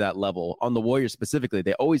getting to that level. On the Warriors specifically,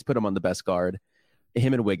 they always put him on the best guard,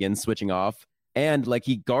 him and Wiggins switching off. And like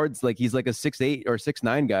he guards, like he's like a 6'8" or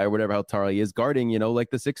 6'9" guy or whatever how tall he is, guarding, you know, like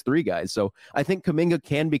the 6'3" guys. So I think Kuminga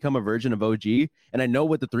can become a version of OG. And I know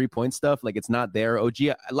with the 3-point stuff, like it's not there. OG,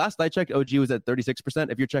 last I checked, OG was at 36%.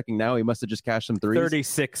 If you're checking now, he must have just cashed some threes.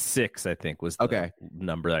 36.6, I think, was the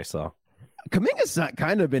number I saw. Kuminga's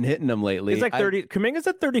kind of been hitting them lately. He's like 30. Kuminga's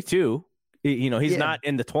at 32. You know, he's not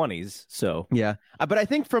in the 20s. So yeah, but I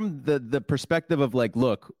think from the perspective of like,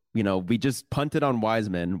 look, you know, we just punted on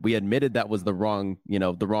Wiseman. We admitted that was the wrong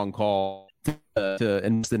call to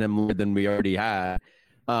invest in him more than we already had.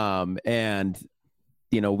 And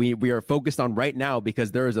you know, we are focused on right now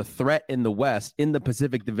because there is a threat in the West, in the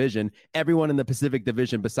Pacific Division. Everyone in the Pacific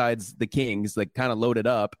Division besides the Kings, like, kind of loaded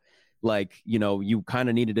up. Like, you know, you kind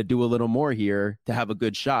of needed to do a little more here to have a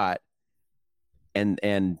good shot.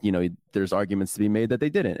 And you know, there's arguments to be made that they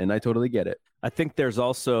didn't, and I totally get it. I think there's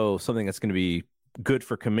also something that's going to be good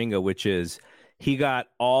for Kuminga, which is he got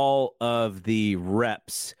all of the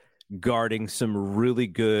reps guarding some really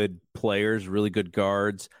good players, really good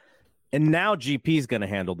guards, and now GP is going to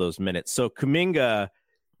handle those minutes. So Kuminga,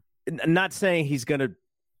 not saying he's going to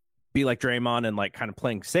be like Draymond and like kind of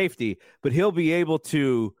playing safety, but he'll be able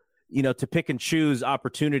to, you know, to pick and choose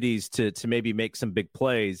opportunities to maybe make some big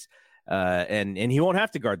plays. And he won't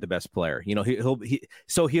have to guard the best player. You know,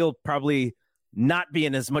 he'll probably not be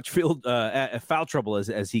in as much foul trouble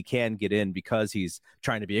as he can get in because he's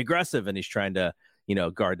trying to be aggressive and he's trying to, you know,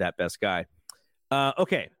 guard that best guy.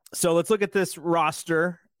 Okay, so let's look at this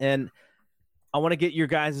roster, and I want to get your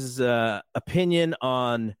guys' opinion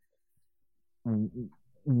on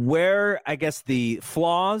where I guess the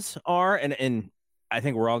flaws are, and I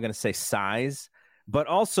think we're all going to say size, but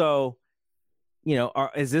also, you know,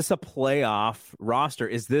 is this a playoff roster?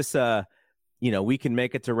 Is this we can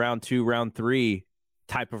make it to round 2, round 3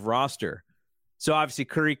 type of roster? So obviously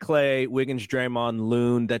Curry, Clay, Wiggins, Draymond,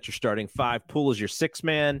 Loon, that's your starting 5. Poole is your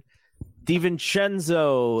 6-man.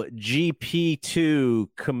 DiVincenzo, GP2,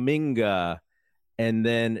 Kuminga, and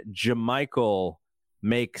then JaMychal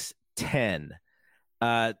makes 10.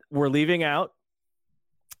 We're leaving out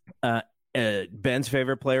Ben's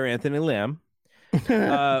favorite player, Anthony Lamb.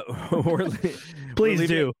 We're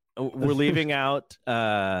leaving out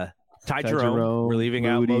Ty Jerome. We're leaving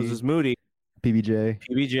out Moses Moody,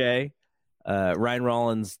 PBJ. Ryan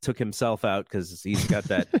Rollins took himself out because he's got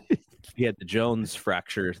that he had the Jones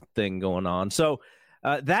fracture thing going on. So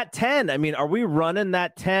that 10, I mean, are we running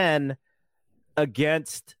that 10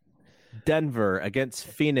 against Denver, against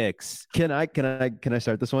Phoenix? Can I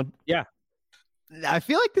start this one? Yeah. I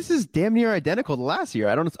feel like this is damn near identical to last year.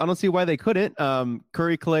 I don't see why they couldn't.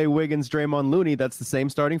 Curry, Clay, Wiggins, Draymond, Looney. That's the same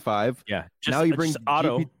starting 5. Yeah. Now you bring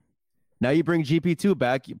now you bring GP2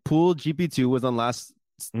 back. Poole, GP2 was on last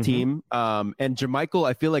team. And JaMychal,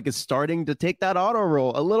 I feel like, is starting to take that auto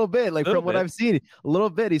role a little bit. Like from what I've seen, a little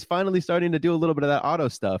bit. He's finally starting to do a little bit of that auto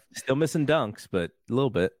stuff. Still missing dunks, but a little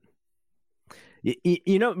bit.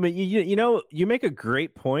 You know, you make a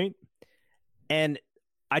great point, and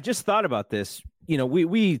I just thought about this. You know,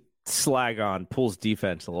 we slag on Poole's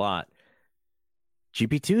defense a lot.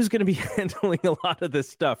 GP2 is going to be handling a lot of this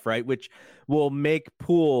stuff, right? Which will make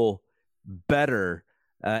Poole better.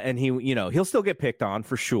 And he'll still get picked on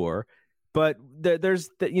for sure. But you're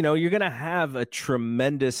going to have a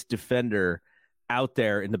tremendous defender out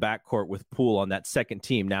there in the backcourt with Poole on that second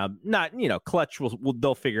team. Now, not, clutch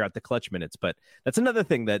they'll figure out the clutch minutes, but that's another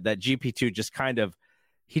thing that GP2 just kind of,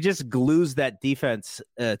 he just glues that defense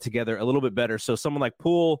together a little bit better. So someone like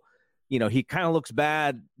Poole, he kind of looks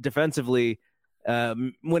bad defensively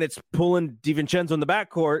when it's Poole and DiVincenzo in the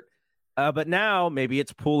backcourt. But now maybe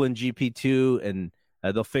it's Poole and GP2, and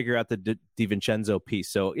they'll figure out the DiVincenzo piece.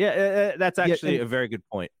 So, that's actually a very good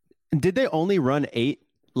point. Did they only run 8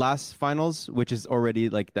 last finals, which is already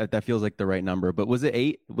like that feels like the right number? But was it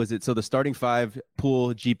 8? Was it so the starting 5,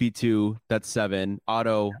 Poole, GP2, that's 7,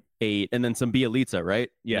 Otto 8, and then some Bielitsa, right?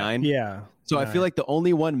 Yeah. 9. Yeah. So 9. I feel like the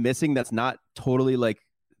only one missing that's not totally like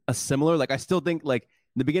a similar, like I still think like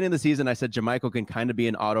in the beginning of the season, I said Jamichael can kind of be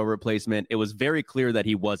an Otto replacement. It was very clear that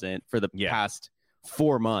he wasn't for the past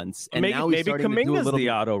 4 months. And maybe, now he's maybe starting to do a Kuminga's little the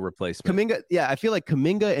Otto replacement. Kuminga, yeah, I feel like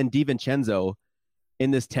Kuminga and DiVincenzo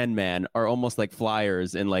in this 10-man are almost like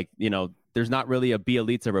flyers, and like, you know, there's not really a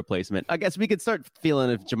Bielitsa replacement. I guess we could start feeling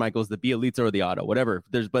if Jamichael's the Bielitsa or the Otto, whatever.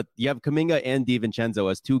 But you have Kuminga and DiVincenzo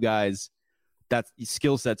as 2 guys that's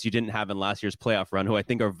skill sets you didn't have in last year's playoff run, who I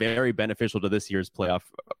think are very beneficial to this year's playoff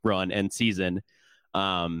run and season.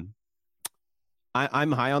 I'm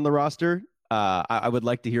high on the roster. I would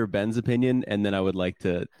like to hear Ben's opinion, and then I would like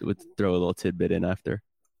to throw a little tidbit in after.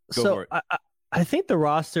 Go for it. I think the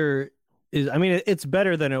roster is, I mean, it's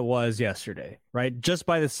better than it was yesterday, right? Just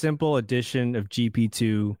by the simple addition of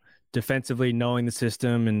GP2 defensively, knowing the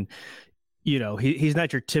system, and, you know, he's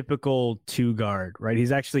not your typical 2 guard, right?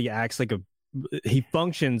 He's actually acts like he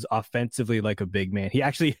functions offensively like a big man. He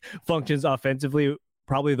actually functions offensively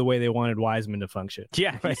probably the way they wanted Wiseman to function.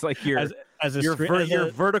 Yeah, right? he's like your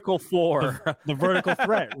your vertical 4, the vertical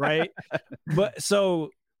threat, right? But so,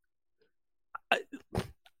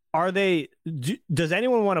 does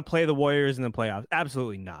anyone want to play the Warriors in the playoffs?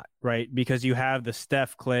 Absolutely not, right? Because you have the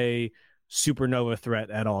Steph, Clay, supernova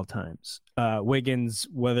threat at all times. Wiggins,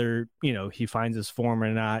 whether, you know, he finds his form or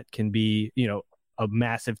not, can be, you know, a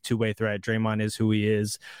massive 2-way threat. Draymond is who he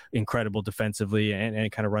is, incredible defensively, and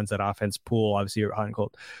it kind of runs that offense. Pool, obviously, you're hot and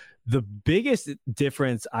cold. The biggest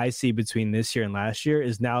difference I see between this year and last year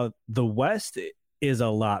is now the West is a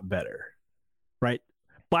lot better, right?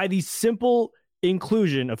 By the simple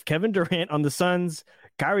inclusion of Kevin Durant on the Suns,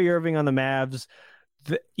 Kyrie Irving on the Mavs,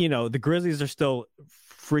 the Grizzlies are still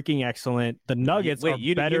freaking excellent. The Nuggets are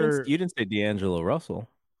better. You didn't say D'Angelo Russell.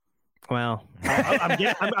 Well, I'm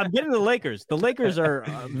getting the Lakers. The Lakers are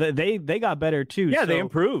they got better too. Yeah, so. they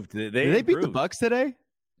improved. Did they beat the Bucks today?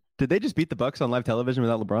 Did they just beat the Bucks on live television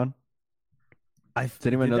without LeBron? Does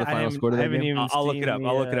anyone know the final score of that game? I'll look it up.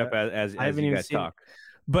 I'll look it up as you guys talk.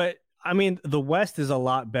 But I mean, the West is a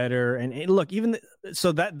lot better. And look,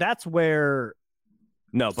 so that's where.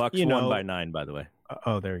 No, Bucks won by 9, by the way.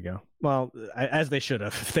 Oh, there we go. Well, as they should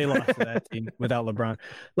have. They lost to that team without LeBron.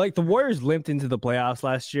 Like, the Warriors limped into the playoffs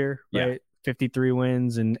last year, right? Yeah. 53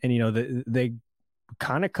 wins, and you know, they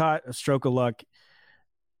kind of caught a stroke of luck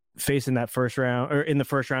facing that first round, or in the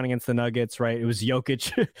first round against the Nuggets, right? It was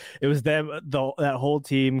Jokic. It was them, that whole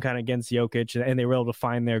team kind of against Jokic, and they were able to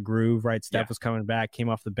find their groove, right? Steph was coming back, came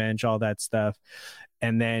off the bench, all that stuff.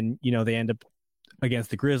 And then, you know, they end up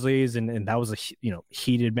against the Grizzlies, and that was a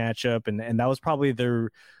heated matchup, and that was probably the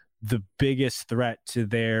biggest threat to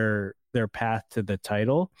their path to the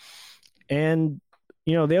title. And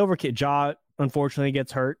you know, they overcame. Ja unfortunately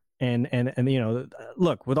gets hurt, and you know,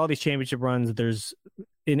 look, with all these championship runs, there's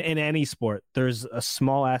in any sport, there's a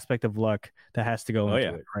small aspect of luck that has to go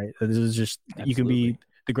into it, right? This is just Absolutely. You can be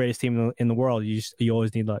the greatest team in the world, you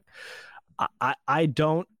always need luck. I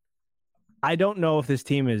don't know if this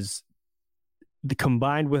team is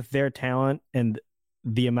combined with their talent and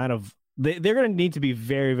the amount of they're going to need to be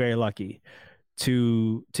very, very lucky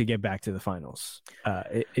to get back to the finals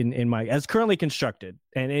in my as currently constructed.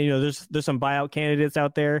 And you know, there's some buyout candidates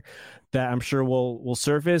out there that I'm sure will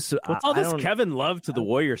surface. What's all this Kevin Love to the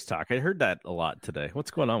Warriors talk? I heard that a lot today. What's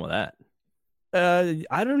going on with that?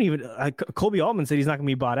 I don't even. Colby Altman said he's not going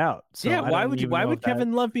to be bought out. So yeah, why would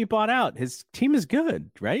Kevin Love be bought out? His team is good,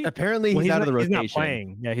 right? Apparently, he's out of the rotation. He's not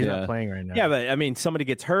playing. Yeah, he's not playing right now. Yeah, but I mean, somebody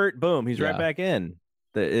gets hurt, boom, he's right back in.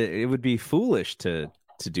 It would be foolish to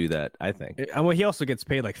do that, I think. Well, he also gets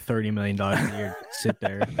paid like $30 million a year to sit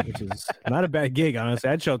there, which is not a bad gig,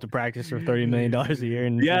 honestly. I'd show up to practice for $30 million a year.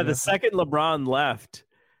 And the second LeBron left,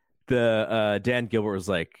 Dan Gilbert was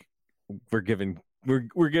like, "We're giving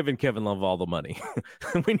Kevin Love all the money.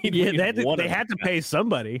 we need they had to pay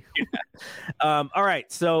somebody." All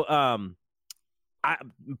right, so I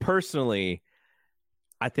personally,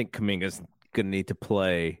 I think Kuminga's going to need to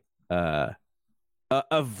play a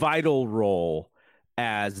vital role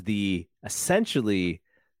as essentially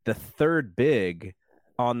the third big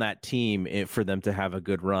on that team for them to have a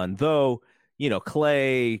good run. Though, you know,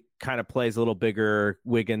 Clay kind of plays a little bigger.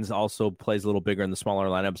 Wiggins also plays a little bigger in the smaller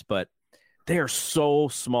lineups, but they are so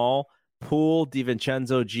small. Poole,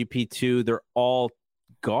 DiVincenzo, GP2, they're all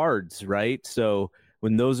guards, right? So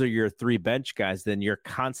when those are your three bench guys, then you're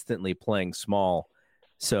constantly playing small.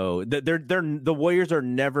 So the Warriors are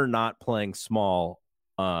never not playing small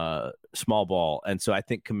ball, and so I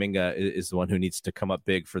think Kuminga is the one who needs to come up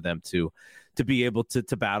big for them to be able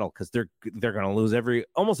to battle, because they're going to lose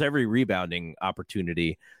almost every rebounding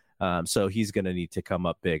opportunity. So he's going to need to come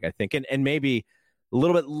up big, I think, and maybe a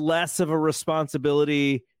little bit less of a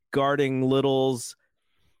responsibility guarding Littles.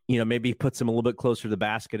 Maybe puts him a little bit closer to the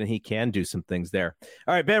basket, and he can do some things there.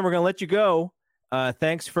 All right, Ben, we're going to let you go.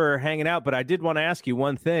 Thanks for hanging out, but I did want to ask you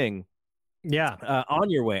one thing. Yeah. On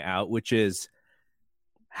your way out, which is,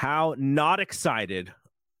 how not excited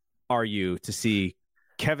are you to see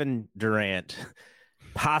Kevin Durant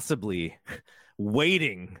possibly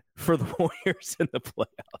waiting for the Warriors in the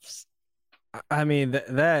playoffs? I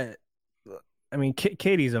mean,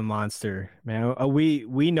 Katie's a monster, man.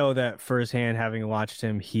 We know that firsthand, having watched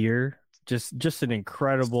him here. Just an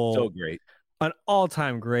incredible, so great, an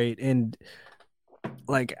all-time great. And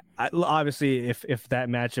obviously, if that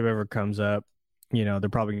matchup ever comes up, they're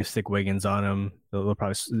probably gonna stick Wiggins on him. They'll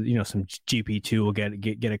probably, some GP2 will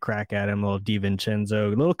get a crack at him. A little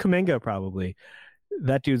DiVincenzo, a little Kuminga probably.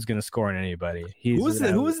 That dude's gonna score on anybody. Who was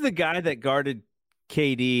the guy that guarded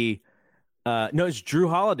KD? No, it's Drew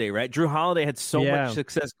Holiday, right? Drew Holiday had so much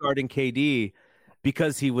success guarding KD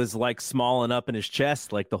because he was small and up in his chest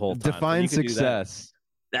the whole time. Define success.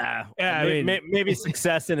 Maybe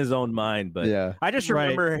success in his own mind, but yeah. I just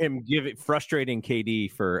remember him frustrating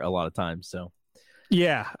KD for a lot of times. So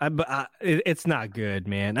yeah, but it's not good,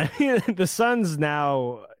 man. I mean, the Suns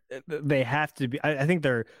now, they have to be. I think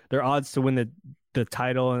their odds to win the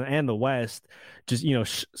title and the West just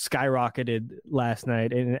skyrocketed last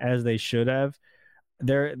night, and as they should have.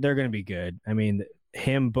 They're going to be good. I mean,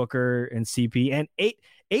 him, Booker, and CP, and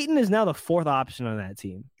Ayton is now the fourth option on that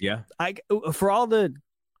team. Yeah, for all the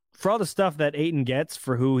stuff that Ayton gets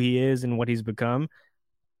for who he is and what he's become,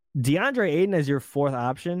 DeAndre Ayton as your fourth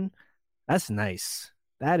option, that's nice.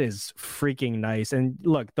 That is freaking nice. And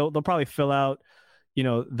look, they'll probably fill out,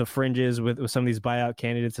 the fringes with some of these buyout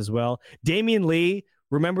candidates as well. Damian Lee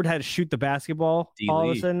remembered how to shoot the basketball all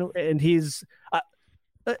of a sudden, and he's.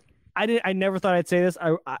 I never thought I'd say this.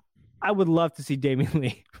 I would love to see Damian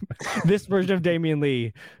Lee, this version of Damian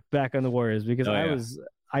Lee, back on the Warriors, because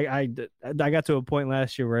I got to a point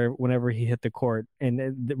last year where whenever he hit the court,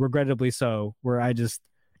 and regrettably so, where I just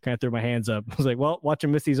kind of threw my hands up. I was like, well, watch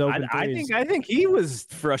him miss these open threes. I think he was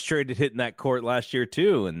frustrated hitting that court last year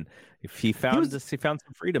too, and if he found some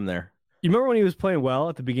freedom there. You remember when he was playing well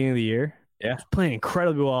at the beginning of the year? Yeah, he was playing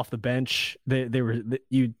incredibly well off the bench.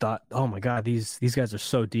 You thought, oh my God, these guys are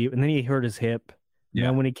so deep, and then he hurt his hip. Yeah.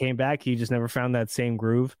 And when he came back, he just never found that same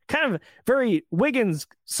groove. Kind of very Wiggins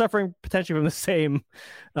suffering potentially from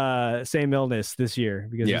the same illness this year,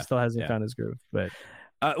 because he still hasn't found his groove. But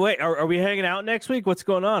wait, are we hanging out next week? What's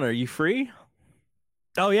going on? Are you free?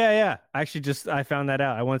 Oh yeah. Actually, I found that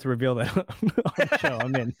out. I wanted to reveal that on the show.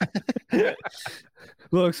 I'm in. A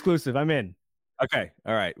little exclusive. I'm in. Okay.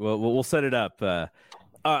 All right. Well, we'll set it up.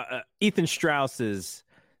 Ethan Strauss is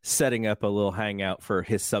setting up a little hangout for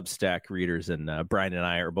his Substack readers, and Brian and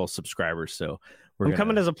I are both subscribers, so I'm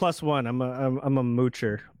coming as a +1. I'm a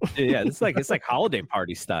moocher. Yeah, it's like holiday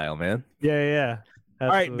party style, man. Yeah.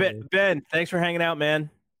 Absolutely. All right, Ben, thanks for hanging out, man.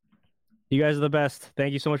 You guys are the best.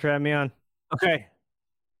 Thank you so much for having me on. Okay.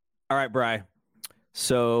 All right, Bri.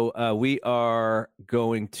 So we are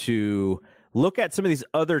going to look at some of these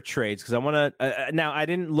other trades, because I want to. Now, I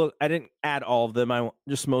didn't add all of them. I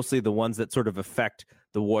just mostly the ones that sort of affect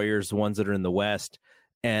the Warriors, the ones that are in the West,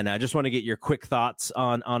 and I just want to get your quick thoughts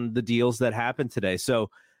on the deals that happened today. So,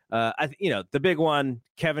 the big one,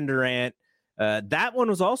 Kevin Durant, that one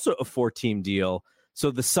was also a 4-team deal. So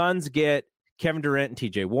the Suns get Kevin Durant and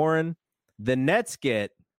T.J. Warren. The Nets got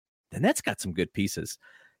some good pieces.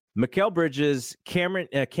 Mikal Bridges,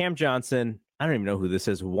 Cam Johnson. I don't even know who this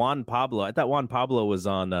is. Juan Pablo. I thought Juan Pablo was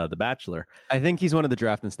on The Bachelor. I think he's one of the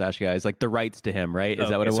draft and stash guys, like the rights to him, right? Is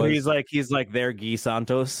that what it was? So he's like their Guy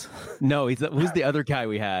Santos. No, who's the other guy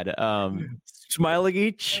we had?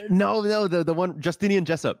 Smilegeach? No, the one Justinian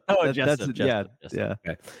Jessup. Oh, Jessup. Yeah.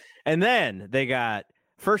 Okay. And then they got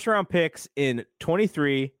first round picks in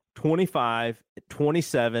 23, 25,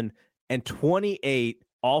 27, and 28,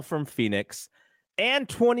 all from Phoenix, and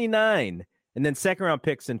 29. And then second round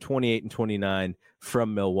picks in 28 and 29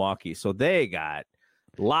 from Milwaukee. So they got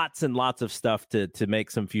lots and lots of stuff to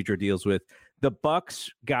make some future deals with. The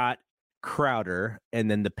Bucks got Crowder,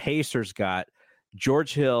 and then the Pacers got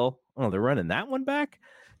George Hill. Oh, they're running that one back.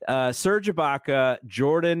 Serge Ibaka,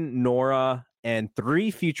 Jordan Nora, and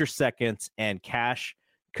 3 future seconds and cash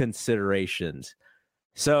considerations.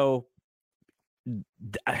 So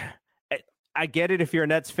I get it if you're a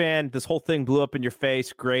Nets fan. This whole thing blew up in your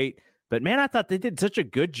face. Great. But, man, I thought they did such a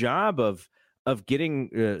good job of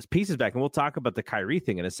getting pieces back. And we'll talk about the Kyrie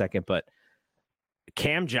thing in a second. But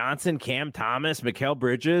Cam Johnson, Cam Thomas, Mikal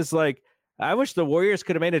Bridges, like, I wish the Warriors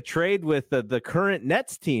could have made a trade with the current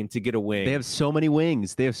Nets team to get a wing. They have so many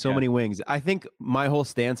wings. Many wings. I think my whole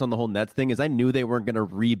stance on the whole Nets thing is I knew they weren't going to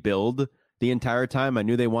rebuild the entire time. I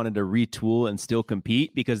knew they wanted to retool and still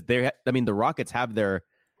compete because the Rockets have their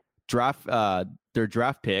draft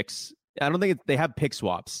picks. I don't think they have pick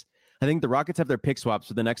swaps. I think the Rockets have their pick swaps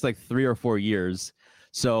for the next like 3 or 4 years.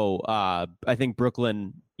 So I think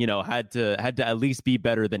Brooklyn, had to at least be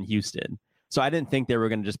better than Houston. So I didn't think they were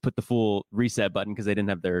going to just put the full reset button because they didn't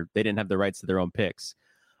have the rights to their own picks.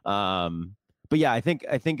 But yeah, I think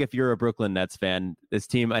if you're a Brooklyn Nets fan, this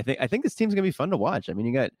team, I think this team's going to be fun to watch. I mean,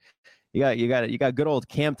 you got good old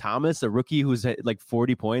Cam Thomas, a rookie who's like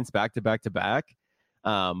 40 points back to back to back.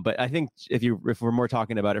 But I think if we're more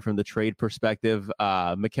talking about it from the trade perspective,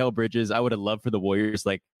 Mikal Bridges, I would have loved for the Warriors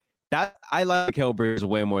like that. I like Mikal Bridges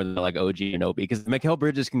way more than like OG and Obi because Mikal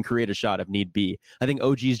Bridges can create a shot if need be. I think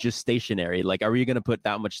OG is just stationary. Like, are you going to put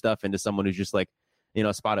that much stuff into someone who's just like,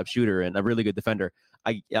 a spot up shooter and a really good defender?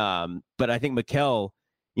 But I think Mikal,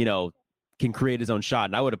 can create his own shot,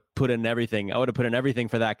 and I would have put in everything. I would have put in everything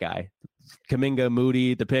for that guy. Kuminga,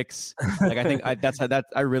 Moody, the picks. Like, I think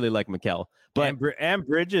I really like Mikal. But and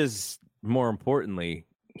Bridges, more importantly,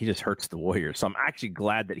 he just hurts the Warriors. So I'm actually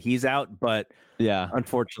glad that he's out. But yeah,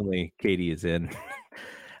 unfortunately, KD is in.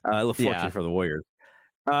 Fortunate for the Warriors.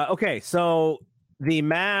 Okay, so the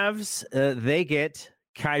Mavs, they get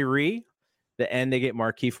Kyrie, and they get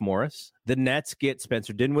Markieff Morris. The Nets get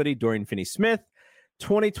Spencer Dinwiddie, Dorian Finney-Smith,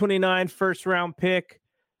 2029 first-round pick.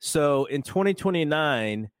 So in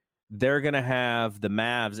 2029, they're going to have the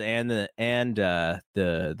Mavs and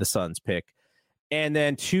the Suns pick, and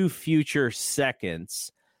then 2 future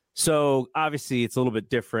seconds. So obviously it's a little bit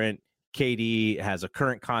different. KD has a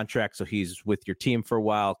current contract, so he's with your team for a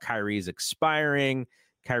while. Kyrie's expiring.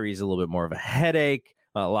 Kyrie's a little bit more of a headache,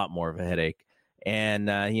 a lot more of a headache. And,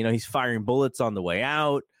 he's firing bullets on the way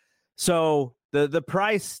out. So the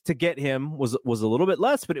price to get him was a little bit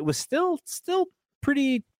less, but it was still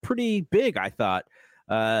pretty big, I thought.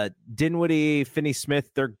 Dinwiddie,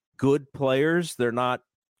 Finney-Smith, they're good players. They're not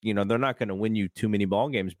going to win you too many ball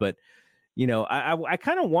games, but I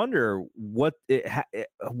kind of wonder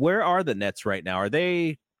where are the Nets right now? Are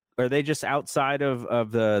they just outside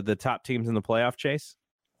of the top teams in the playoff chase?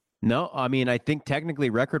 No, I mean, I think technically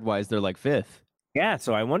record wise, they're like 5th. Yeah.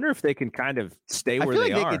 So I wonder if they can kind of stay where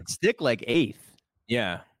they are. They could stick like 8th.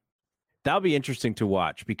 Yeah. That'll be interesting to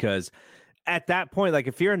watch because at that point, like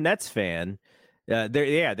if you're a Nets fan, they're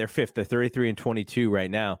 5th. They're 33-22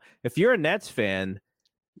 right now. If you're a Nets fan,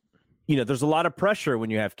 there's a lot of pressure when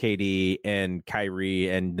you have KD and Kyrie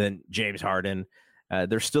and then James Harden.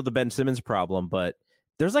 There's still the Ben Simmons problem, but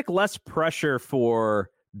there's like less pressure for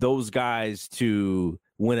those guys to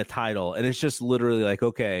win a title. And it's just literally like,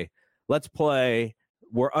 okay, let's play.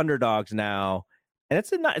 We're underdogs now. And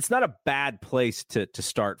it's not a bad place to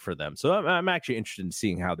start for them. So I'm actually interested in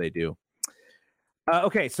seeing how they do.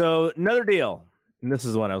 Okay, so another deal. And this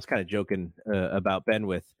is the one I was kind of joking about Ben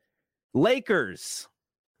with. Lakers.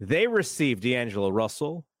 They received D'Angelo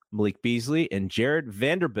Russell, Malik Beasley, and Jared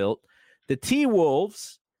Vanderbilt. The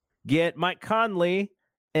T-Wolves get Mike Conley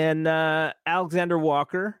and Alexander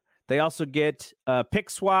Walker. They also get a pick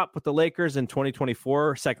swap with the Lakers in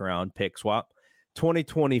 2024, second-round pick swap.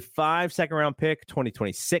 2025 second-round pick,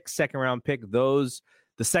 2026 second-round pick. The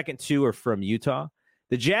second 2 are from Utah.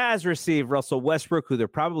 The Jazz receive Russell Westbrook, who they're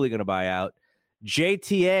probably going to buy out.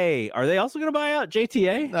 JTA, are they also going to buy out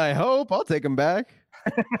JTA? I hope. I'll take him back.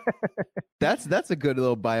 That's a good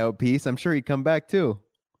little bio piece. I'm sure he'd come back too.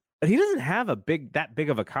 But he doesn't have that big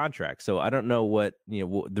of a contract, so I don't know what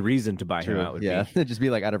the reason to buy him out would be. It'd just be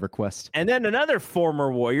like out of request. And then another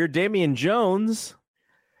former Warrior, Damian Jones,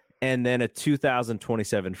 and then a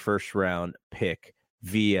 2027 first round pick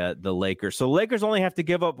via the Lakers. So Lakers only have to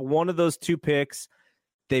give up one of those 2 picks.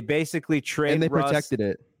 They basically trade and they Russ. Protected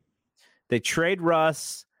it. They trade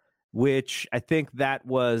Russ, which I think that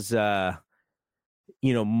was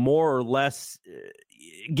more or less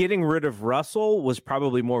getting rid of Russell was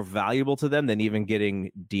probably more valuable to them than even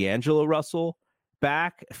getting D'Angelo Russell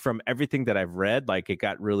back. From everything that I've read, like it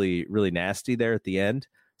got really, really nasty there at the end.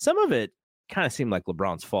 Some of it kind of seemed like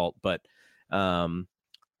LeBron's fault, but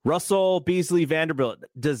Russell, Beasley, Vanderbilt,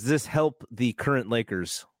 does this help the current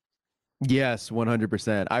Lakers? Yes,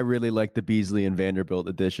 100%. I really like the Beasley and Vanderbilt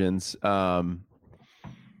additions. I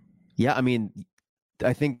mean,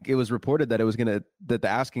 I think it was reported that that the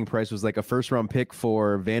asking price was like a first-round pick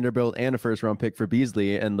for Vanderbilt and a first-round pick for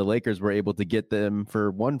Beasley, and the Lakers were able to get them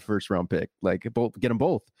for one first-round pick, like get them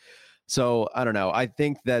both. So I don't know. I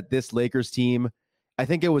think that this Lakers team, I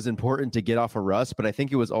think it was important to get off of Russ, but I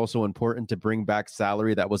think it was also important to bring back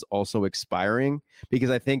salary that was also expiring, because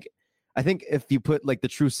I think if you put like the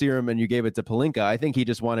true serum and you gave it to Pelinka, I think he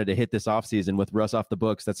just wanted to hit this offseason with Russ off the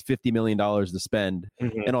books. That's $50 million to spend.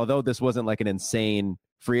 Mm-hmm. And although this wasn't like an insane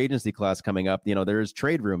free agency class coming up, there is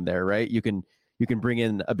trade room there, right? You can bring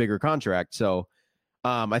in a bigger contract. So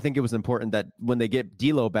I think it was important that when they get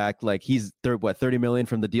D'Lo back, like he's $30 million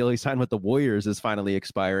from the deal he signed with the Warriors is finally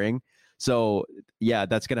expiring. So yeah,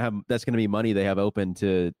 that's gonna be money they have open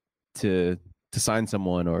to sign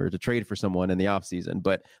someone or to trade for someone in the offseason.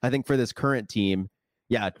 But I think for this current team,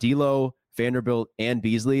 yeah, D'Lo, Vanderbilt, and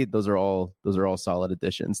Beasley, those are all solid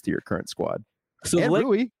additions to your current squad. So and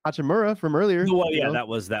Rui Hachimura from earlier. Well, yeah, that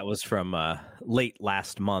was from late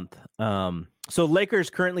last month. So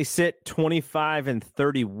Lakers currently sit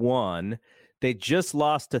 25-31. They just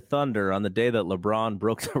lost to Thunder on the day that LeBron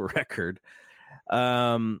broke the record.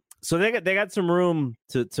 So they got some room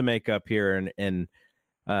to make up here, and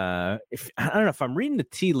if I don't know if I'm reading the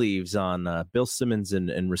tea leaves on Bill Simmons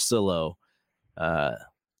and Russillo,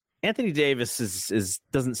 Anthony Davis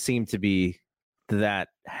doesn't seem to be that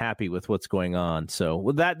happy with what's going on.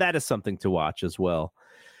 So that is something to watch as well.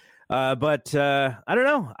 But I don't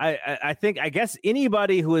know. I guess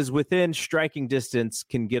anybody who is within striking distance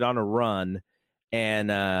can get on a run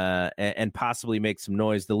and possibly make some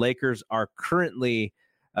noise. The Lakers are currently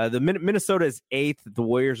Minnesota is 8th. The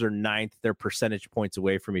Warriors are 9th. They're percentage points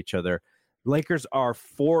away from each other. Lakers are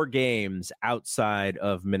 4 games outside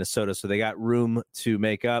of Minnesota, so they got room to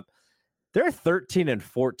make up. They're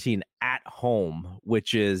 13-14 at home,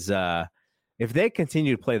 which is if they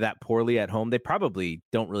continue to play that poorly at home, they probably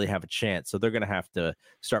don't really have a chance. So they're going to have to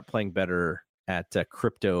start playing better at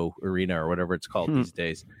Crypto Arena or whatever it's called these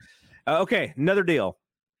days. Okay, another deal.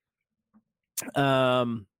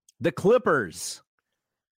 The Clippers,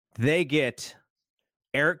 they get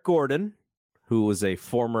Eric Gordon, who was a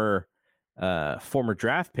former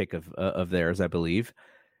draft pick of theirs, I believe.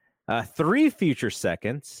 3 future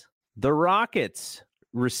seconds. The Rockets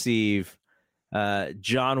receive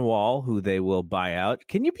John Wall, who they will buy out.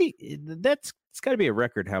 It's got to be a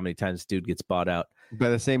record how many times dude gets bought out by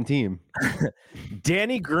the same team.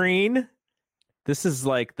 Danny Green. This is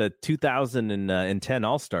like the 2010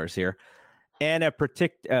 All-Stars here. And a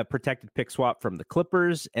protected pick swap from the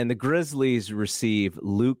Clippers, and the Grizzlies receive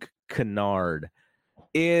Luke Kennard.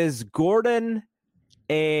 Is Gordon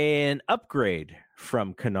an upgrade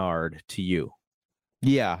from Kennard to you?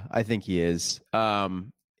 Yeah, I think he is. He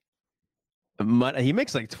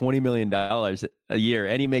makes like $20 million a year,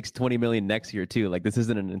 and he makes $20 million next year too. Like, this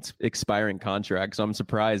isn't an expiring contract, so I'm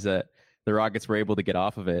surprised that the Rockets were able to get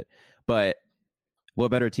off of it. But what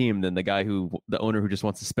better team than the owner who just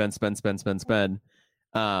wants to spend.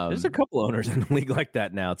 There's a couple owners in the league like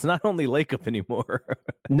that now. It's not only Lakeup anymore.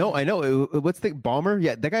 No, I know. What's the Ballmer?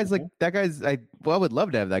 Yeah, I would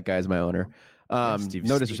love to have that guy as my owner. No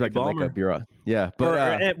disrespect to Lakeup, you're right. Yeah,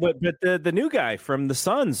 but the new guy from the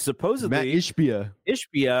Suns, supposedly Matt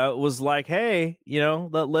Ishbia was like, hey,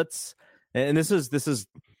 let's. And this is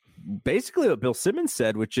basically what Bill Simmons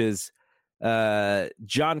said, which is,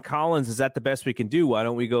 John Collins, is that the best we can do? Why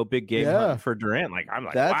don't we go big game hunting for Durant?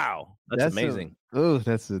 Wow, that's amazing.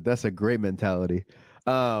 That's a great mentality.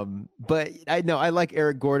 But I like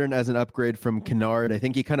Eric Gordon as an upgrade from Kennard. I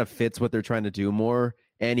think he kind of fits what they're trying to do more,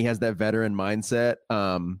 and he has that veteran mindset.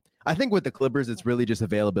 I think with the Clippers, it's really just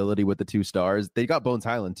availability with the 2 stars. They got Bones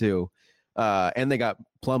Highland too, and they got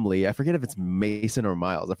Plumlee. I forget if it's Mason or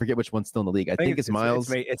Miles. I forget which one's still in the league. I think it's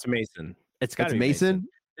Miles. It's Mason. It's got to be Mason.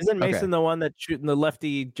 Isn't Mason the one that's shooting the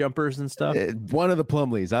lefty jumpers and stuff? One of the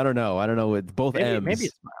Plumlees. I don't know. With both M's. Maybe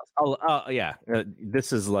it's Miles. Oh yeah.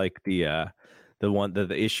 This is like the one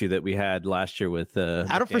the issue that we had last year with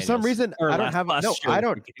for some reason I don't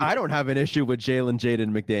have an issue with Jalen Jaden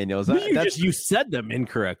McDaniels. You said them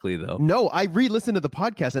incorrectly though. No, I re-listened to the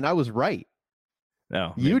podcast and I was right.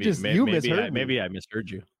 No, you misheard me. Maybe I misheard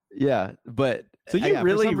you. Yeah, but so you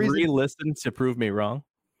really re-listened to prove me wrong?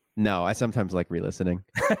 No, I sometimes like re-listening.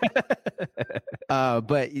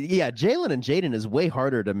 But yeah, Jalen and Jaden is way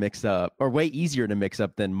harder to mix up, or way easier to mix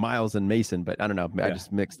up than Miles and Mason. But I don't know. Yeah.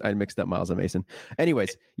 I mixed up Miles and Mason.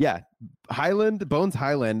 Anyways, yeah, Bones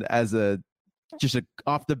Highland as just a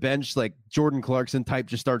off the bench, like Jordan Clarkson type,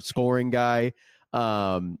 just start scoring guy.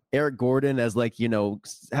 Eric Gordon as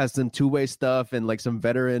has some 2-way stuff and like some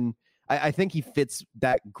veteran. I think he fits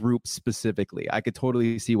that group specifically. I could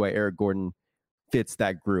totally see why Eric Gordon fits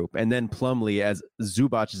that group. And then Plumlee as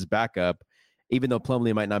Zubac's backup, even though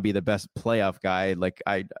Plumlee might not be the best playoff guy, like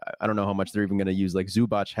I don't know how much they're even going to use like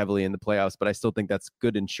Zubac heavily in the playoffs, but I still think that's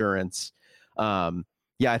good insurance.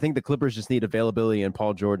 I think the Clippers just need availability and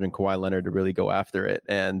Paul George and Kawhi Leonard to really go after it.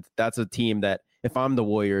 And that's a team that if I'm the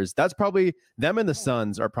Warriors, that's probably them, and the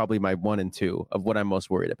Suns are probably my 1 and 2 of what I'm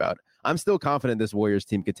most worried about. I'm still confident this Warriors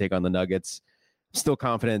team could take on the Nuggets. Still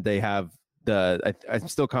confident they have I'm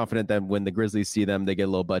still confident that when the Grizzlies see them, they get a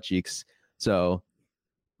little butt cheeks. So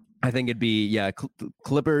I think it'd be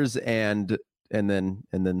Clippers and then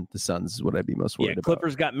the Suns is what I'd be most worried about.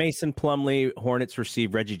 Clippers got Mason Plumlee. Hornets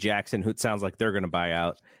received Reggie Jackson, who it sounds like they're going to buy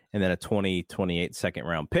out, and then a 2028 second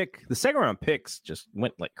round pick. The second round picks just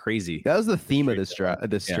went like crazy. That was the theme of this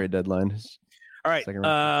trade deadline. All right.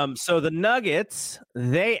 So the Nuggets,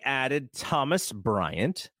 they added Thomas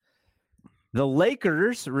Bryant. The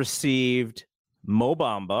Lakers received Mo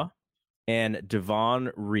Bamba and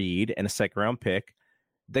Devon Reed and a second round pick.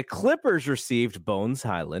 The Clippers received Bones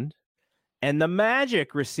Highland. And the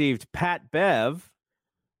Magic received Pat Bev,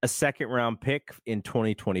 a second round pick in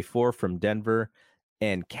 2024 from Denver,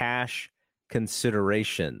 and cash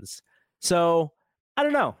considerations. So I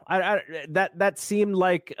don't know. That seemed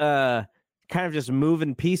like kind of just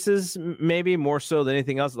moving pieces, maybe more so than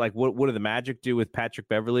anything else. Like what do the Magic do with Patrick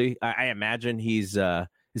Beverley? I imagine is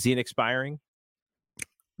he an expiring?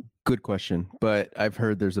 Good question, but I've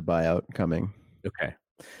heard there's a buyout coming. Okay.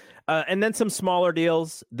 And then some smaller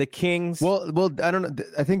deals. The Kings. Well, I don't know.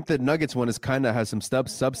 I think the Nuggets one has some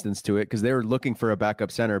substance to it because they were looking for a backup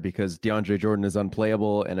center because DeAndre Jordan is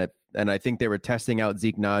unplayable, and I think they were testing out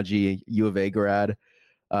Zeke Naji, U of A grad,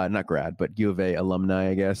 not grad, but U of A alumni,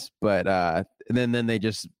 I guess. But then they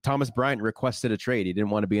just Thomas Bryant requested a trade. He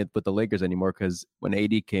didn't want to be with the Lakers anymore because when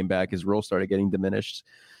AD came back, his role started getting diminished.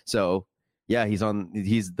 So yeah,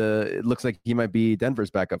 it looks like he might be Denver's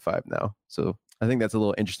backup 5 now. So I think that's a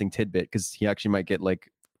little interesting tidbit because he actually might get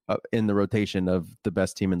in the rotation of the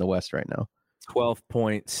best team in the West right now. 12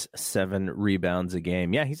 points, 7 rebounds a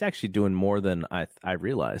game. Yeah, he's actually doing more than I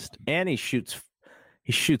realized. And he shoots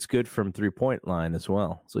good from 3-point line as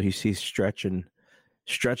well. So he's stretching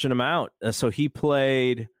him out. So he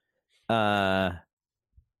played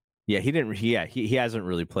he hasn't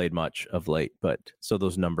really played much of late, but so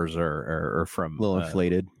those numbers are from a little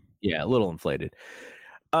inflated. A little inflated.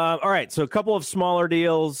 All right, so a couple of smaller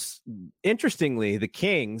deals. Interestingly, the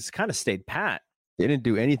Kings kind of stayed pat. They didn't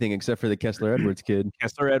do anything except for the Kessler Edwards kid.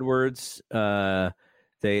 Kessler Edwards.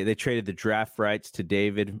 They traded the draft rights to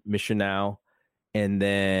David Michinow, and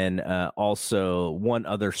then also one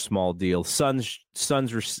other small deal. The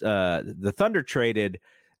Thunder traded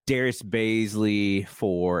Darius Baisley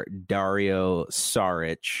for Dario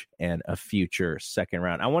Saric and a future second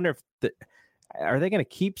round. I wonder if are they going to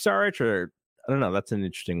keep Saric or I don't know. That's an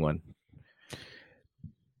interesting one.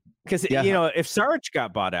 Because, if Saric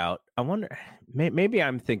got bought out, I wonder, maybe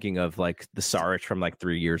I'm thinking of like the Saric from like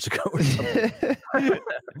 3 years ago or something.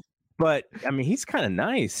 But I mean, he's kind of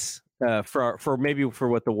nice for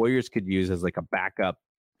what the Warriors could use as like a backup,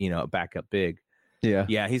 a backup big.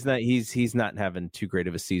 Yeah. He's not having too great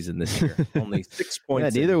of a season this year. Only 6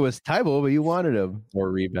 points. Yeah, neither was Tybalt, but you wanted him.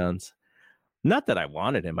 4 rebounds. Not that I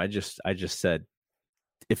wanted him. I just said,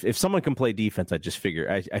 if someone can play defense, I just figure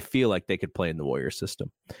I feel like they could play in the Warriors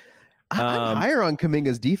system. I'm higher on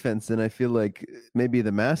Kuminga's defense than I feel like maybe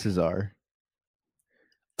the masses are.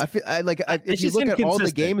 If you look at all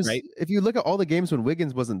the games, right? If you look at all the games when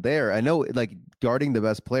Wiggins wasn't there, I know like guarding the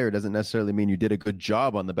best player doesn't necessarily mean you did a good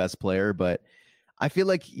job on the best player, but I feel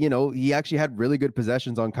like he actually had really good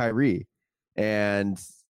possessions on Kyrie, and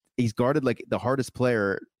he's guarded like the hardest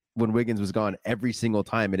player when Wiggins was gone every single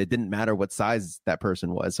time, and it didn't matter what size that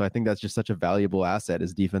person was. So I think that's just such a valuable asset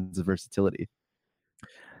is defensive versatility.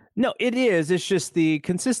 No, it is. It's just the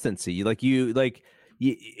consistency.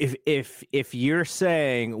 If you're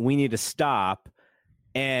saying we need to stop,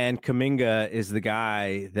 and Kuminga is the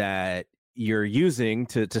guy that you're using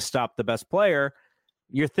to stop the best player,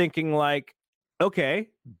 you're thinking like, okay,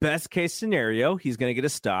 best case scenario, he's going to get a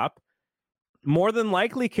stop. More than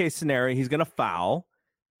likely case scenario, he's going to foul.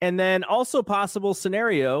 And then also possible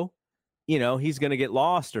scenario, he's going to get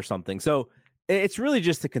lost or something. So it's really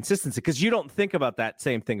just the consistency because you don't think about that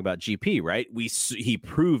same thing about GP, right? He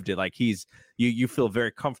proved it. Like you feel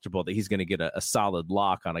very comfortable that he's going to get a solid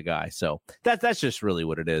lock on a guy. So that's just really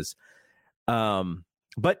what it is.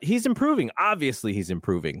 But he's improving. Obviously, he's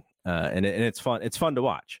improving, and it's fun. It's fun to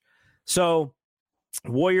watch. So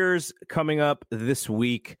Warriors coming up this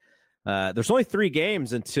week. There's only 3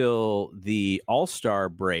 games until the All-Star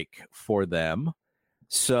break for them.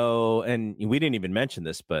 So, and we didn't even mention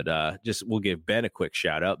this, but just we'll give Ben a quick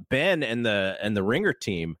shout out. Ben and the Ringer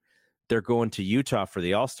team, they're going to Utah for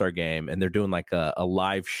the All-Star game, and they're doing like a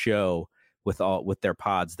live show with their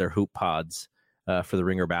pods, their hoop pods, for the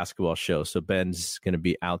Ringer basketball show. So Ben's going to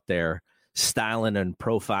be out there styling and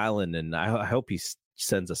profiling, and I hope he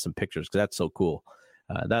sends us some pictures because that's so cool.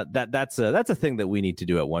 That's a thing that we need to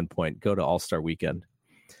do at one point. Go to All-Star Weekend.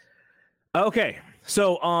 Okay,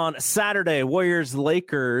 so on Saturday,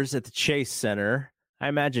 Warriors-Lakers at the Chase Center. I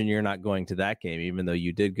imagine you're not going to that game, even though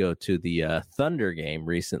you did go to the Thunder game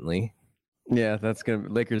recently. Yeah,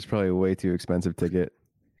 Lakers probably a way too expensive ticket.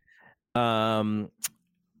 And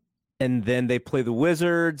then they play the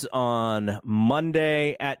Wizards on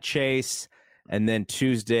Monday at Chase, and then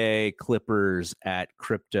Tuesday Clippers at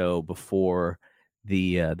Crypto before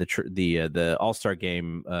the All-Star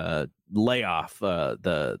game layoff.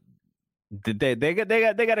 They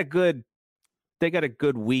got a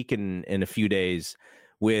good week in a few days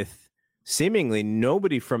with seemingly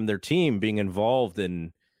nobody from their team being involved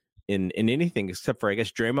in anything except for, I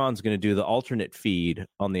guess, Draymond's going to do the alternate feed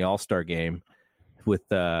on the All-Star game with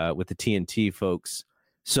the TNT folks.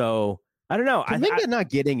 So I don't know. I think that not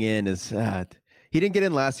getting in is sad. He didn't get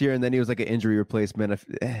in last year, and then he was like an injury replacement.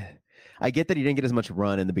 I get that he didn't get as much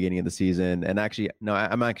run in the beginning of the season, and actually, no,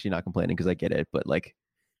 I'm actually not complaining because I get it. But like,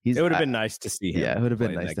 it would have been nice to see him. Yeah, it would have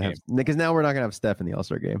been nice to have, because now we're not gonna have Steph in the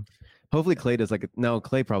All-Star game. Hopefully, Clay does.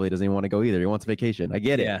 Clay probably doesn't even want to go either. He wants vacation. I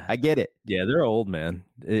get it. Yeah. I get it. Yeah, they're old, man.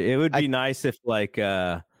 It would be nice if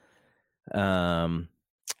I don't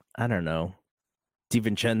know,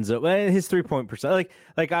 DiVincenzo, his 3-point percent.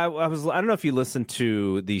 I don't know if you listened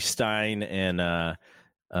to the Stein and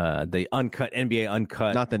the uncut NBA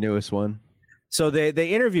uncut, not the newest one. So they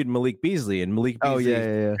interviewed Malik Beasley, and Malik Beasley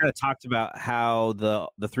kind of talked about how the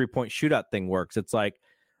 3-point shootout thing works. It's like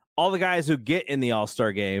all the guys who get in the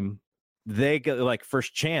All-Star game, they get like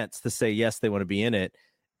first chance to say yes, they want to be in it,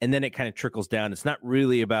 and then it kind of trickles down. It's not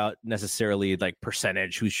really about necessarily like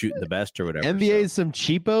percentage, who's shooting the best or whatever. NBA is some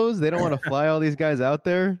cheapos. They don't want to fly all these guys out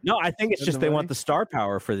there. No, I think it's just they want the star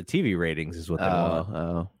power for the TV ratings is what they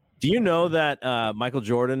want. Do you know that Michael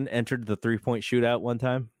Jordan entered the 3-point shootout one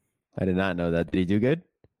time? I did not know that. Did he do good?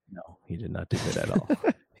 No, he did not do good at all.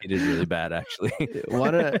 He did really bad, actually.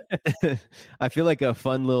 I feel like a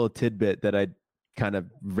fun little tidbit that I kind of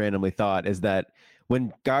randomly thought is that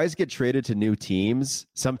when guys get traded to new teams,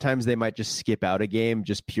 sometimes they might just skip out a game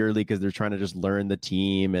just purely because they're trying to just learn the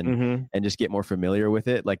team and just get more familiar with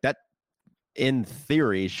it. Like that, in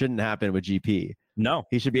theory, shouldn't happen with GP. No,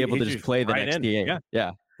 he should be able to just play the next game.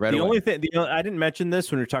 Yeah. Right. The only thing, I didn't mention this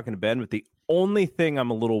when we were talking to Ben, but the only thing I'm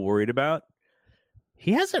a little worried about,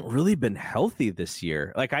 he hasn't really been healthy this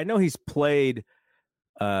year. Like, I know he's played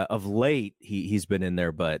of late. He's been in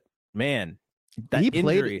there, but man, that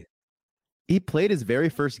injury. He played his very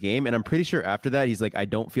first game, and I'm pretty sure after that he's like, I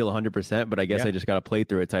don't feel 100%, but I guess I just got to play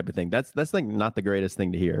through it type of thing. That's like not the greatest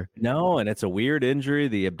thing to hear. No, and it's a weird injury,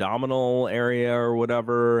 the abdominal area or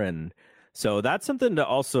whatever, and so that's something to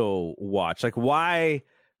also watch. Like, why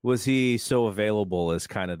was he so available is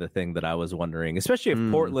kind of the thing that I was wondering, especially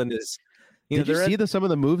if Portland is. Did you see some of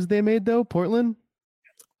the moves they made though, Portland?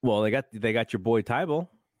 Well, they got your boy Tybal.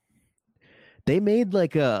 They made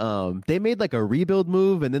like a rebuild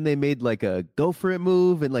move, and then they made like a go for it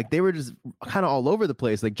move, and like they were just kind of all over the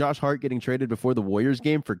place. Like Josh Hart getting traded before the Warriors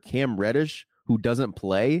game for Cam Reddish, who doesn't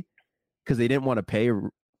play because they didn't want to pay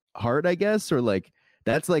Hart, I guess, or like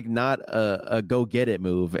that's like not a go get it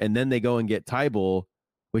move. And then they go and get Tybal,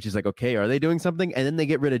 which is like, okay, are they doing something? And then they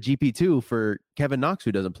get rid of GP2 for Kevin Knox,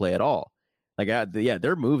 who doesn't play at all. Like,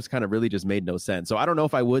 their moves kind of really just made no sense. So I don't know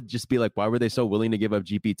if I would just be like, why were they so willing to give up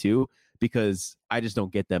GP2? Because I just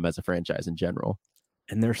don't get them as a franchise in general.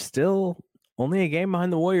 And they're still only a game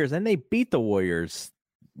behind the Warriors, and they beat the Warriors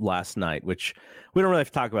last night, which we don't really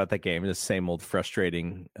have to talk about that game. It's the same old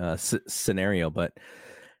frustrating scenario. But,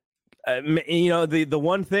 the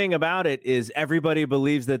one thing about it is everybody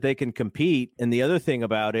believes that they can compete. And the other thing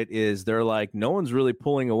about it is they're like, no one's really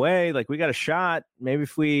pulling away. Like, we got a shot. Maybe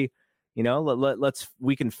if we,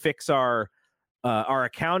 we can fix our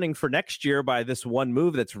accounting for next year by this one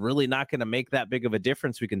move that's really not going to make that big of a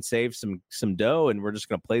difference. We can save some dough, and we're just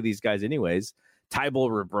going to play these guys anyways.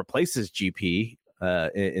 Tybal replaces GP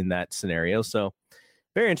in that scenario. So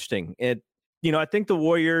very interesting. I think the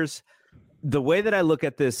Warriors, the way that I look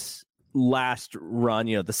at this last run,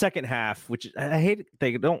 the second half, which I hate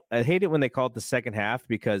it when they call it the second half,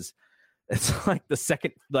 because it's like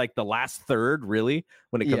the last third, really,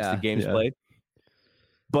 when it comes to games played.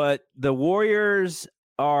 But the Warriors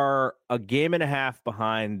are a game and a half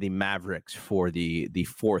behind the Mavericks for the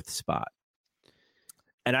fourth spot.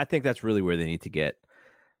 And I think that's really where they need to get.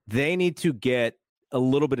 They need to get a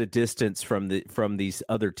little bit of distance from these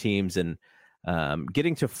other teams, and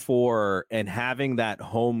getting to 4 and having that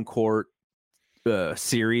home court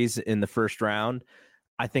series in the first round,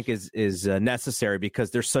 I think is necessary,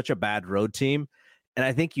 because they're such a bad road team. And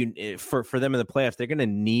I think for them in the playoffs, they're going to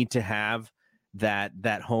need to have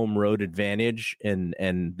that home road advantage and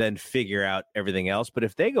then figure out everything else. But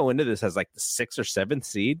if they go into this as like the 6th or 7th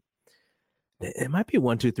seed, it might be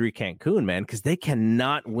 1-2-3 Cancun, man, because they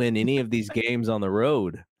cannot win any of these games on the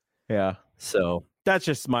road. Yeah. So that's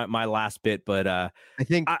just my last bit. But I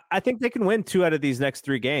think they can win 2 out of these next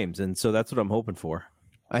 3 games. And so that's what I'm hoping for.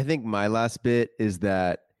 I think my last bit is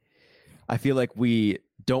that I feel like we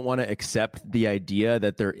don't want to accept the idea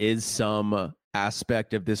that there is some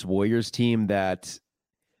aspect of this Warriors team that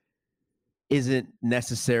isn't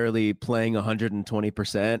necessarily playing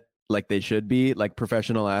 120% like they should be, like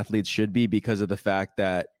professional athletes should be, because of the fact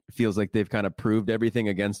that it feels like they've kind of proved everything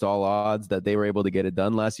against all odds, that they were able to get it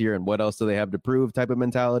done last year. And what else do they have to prove type of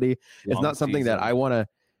mentality? It's not something that I want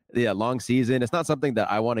to, long season. It's not something that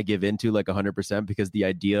I want to give into like 100%, because the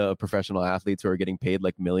idea of professional athletes who are getting paid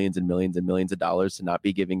like millions and millions and millions of dollars to not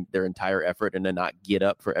be giving their entire effort and to not get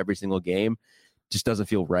up for every single game just doesn't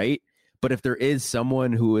feel right. But if there is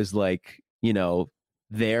someone who is like,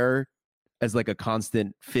 there as like a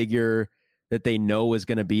constant figure that they know is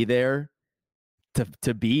going to be there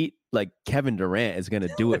to beat, like Kevin Durant is going to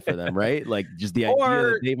do it for them, right? Like just the idea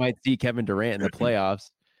that they might see Kevin Durant in the playoffs.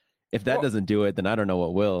 If that doesn't do it, then I don't know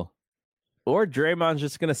what will. Or Draymond's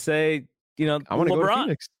just going to say, I want to go to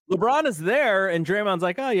Phoenix. LeBron is there, and Draymond's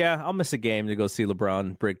like, oh, yeah, I'll miss a game to go see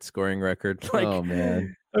LeBron break the scoring record. Like, oh,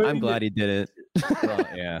 man. I'm glad he didn't. Well,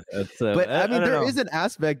 yeah. But, I mean, there is an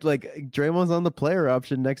aspect, like, Draymond's on the player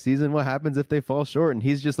option next season. What happens if they fall short? And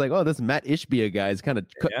he's just like, oh, this Matt Ishbia guy is kind of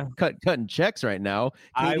cutting checks right now.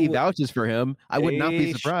 KD vouches for him. I would not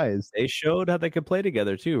be surprised. They showed how they could play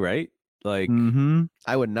together, too, right? Like,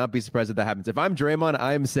 I would not be surprised if that happens. If I'm Draymond,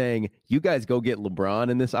 I'm saying you guys go get LeBron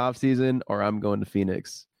in this offseason, or I'm going to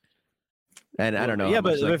Phoenix. And I don't know. Yeah,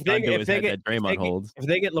 but if they get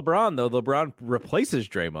LeBron, though, LeBron replaces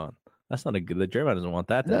Draymond. That's not a good. Draymond doesn't want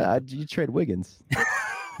that. No, you trade Wiggins.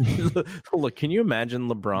 Look, can you imagine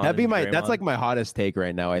LeBron? That's like my hottest take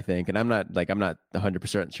right now, I think. And I'm not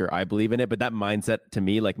 100% sure I believe in it, but that mindset to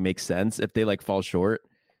me like makes sense. If they like fall short.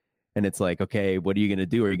 And it's like, okay, what are you going to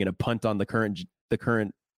do? Are you going to punt on the current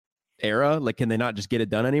era? Like, can they not just get it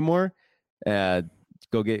done anymore?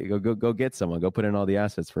 Go get someone. Go put in all the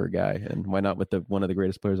assets for a guy, and why not with one of the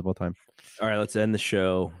greatest players of all time? All right, let's end the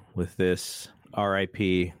show with this.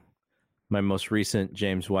 R.I.P. My most recent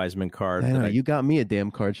James Wiseman card. You got me a damn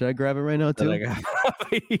card. Should I grab it right now too?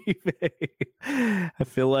 I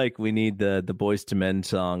feel like we need the Boys to Men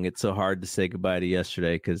song. It's so hard to say goodbye to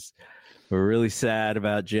yesterday because we're really sad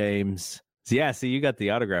about James. So yeah, see, you got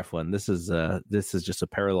the autograph one. This is just a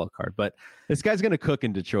parallel card, but this guy's gonna cook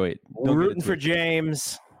in Detroit. We're rooting for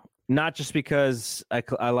James, not just because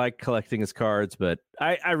I like collecting his cards, but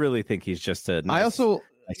I really think he's just a nice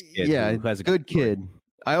kid who has a good kid.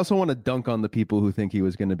 I also want to dunk on the people who think he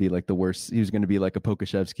was going to be like the worst. He was going to be like a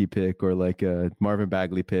Pokashevsky pick or like a Marvin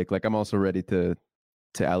Bagley pick. Like I'm also ready to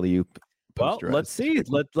alley-oop. Well, let's see.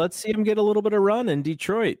 Let's see him get a little bit of run in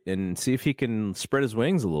Detroit and see if he can spread his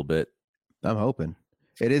wings a little bit. I'm hoping.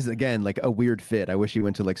 It is, again, like a weird fit. I wish he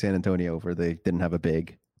went to like San Antonio where they didn't have a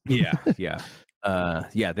big. Yeah.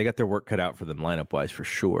 They got their work cut out for them lineup-wise for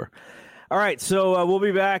sure. All right, so we'll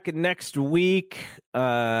be back next week,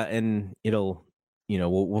 and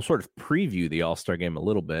we'll sort of preview the All-Star game a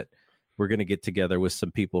little bit. We're going to get together with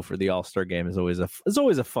some people for the All-Star game. It's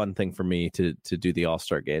always a fun thing for me to do the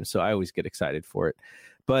All-Star game, so I always get excited for it.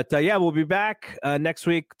 But we'll be back next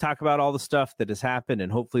week, talk about all the stuff that has happened,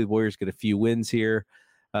 and hopefully the Warriors get a few wins here.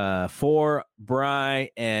 For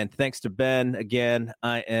Bri, and thanks to Ben again.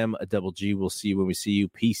 I am a Double G. We'll see you when we see you.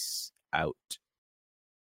 Peace out.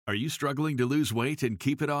 Are you struggling to lose weight and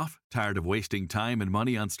keep it off? Tired of wasting time and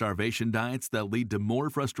money on starvation diets that lead to more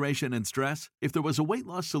frustration and stress? If there was a weight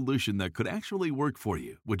loss solution that could actually work for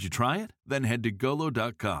you, would you try it? Then head to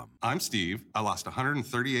Golo.com. I'm Steve. I lost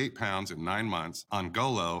 138 pounds in 9 months on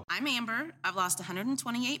Golo. I'm Amber. I've lost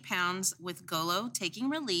 128 pounds with Golo Taking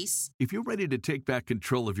Release. If you're ready to take back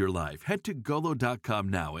control of your life, head to Golo.com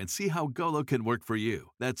now and see how Golo can work for you.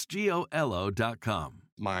 That's GOLO.com.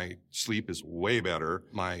 My sleep is way better.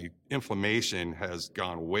 My inflammation has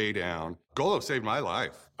gone way down. Golo saved my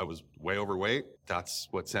life. I was way overweight. That's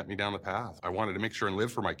what sent me down the path. I wanted to make sure and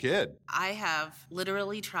live for my kid. I have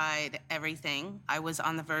literally tried everything. I was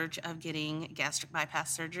on the verge of getting gastric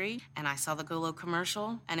bypass surgery, and I saw the Golo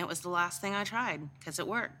commercial, and it was the last thing I tried because it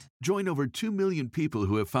worked. Join over 2 million people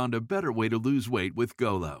who have found a better way to lose weight with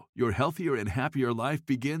Golo. Your healthier and happier life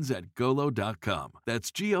begins at Golo.com.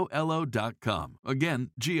 That's GOLO.com. Again,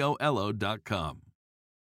 GOLO.com.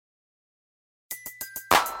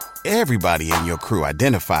 Everybody in your crew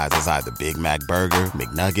identifies as either Big Mac Burger,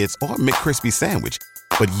 McNuggets, or McCrispy Sandwich.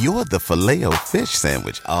 But you're the Filet-O-Fish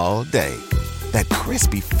Sandwich all day. That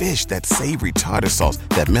crispy fish, that savory tartar sauce,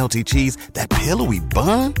 that melty cheese, that pillowy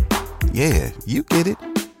bun. Yeah, you get it.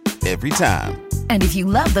 Every time. And if you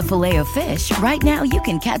love the Filet-O-Fish, right now you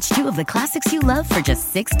can catch 2 of the classics you love for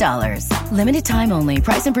just $6. Limited time only.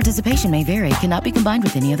 Price and participation may vary. Cannot be combined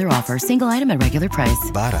with any other offer. Single item at regular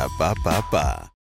price. Ba-da-ba-ba-ba.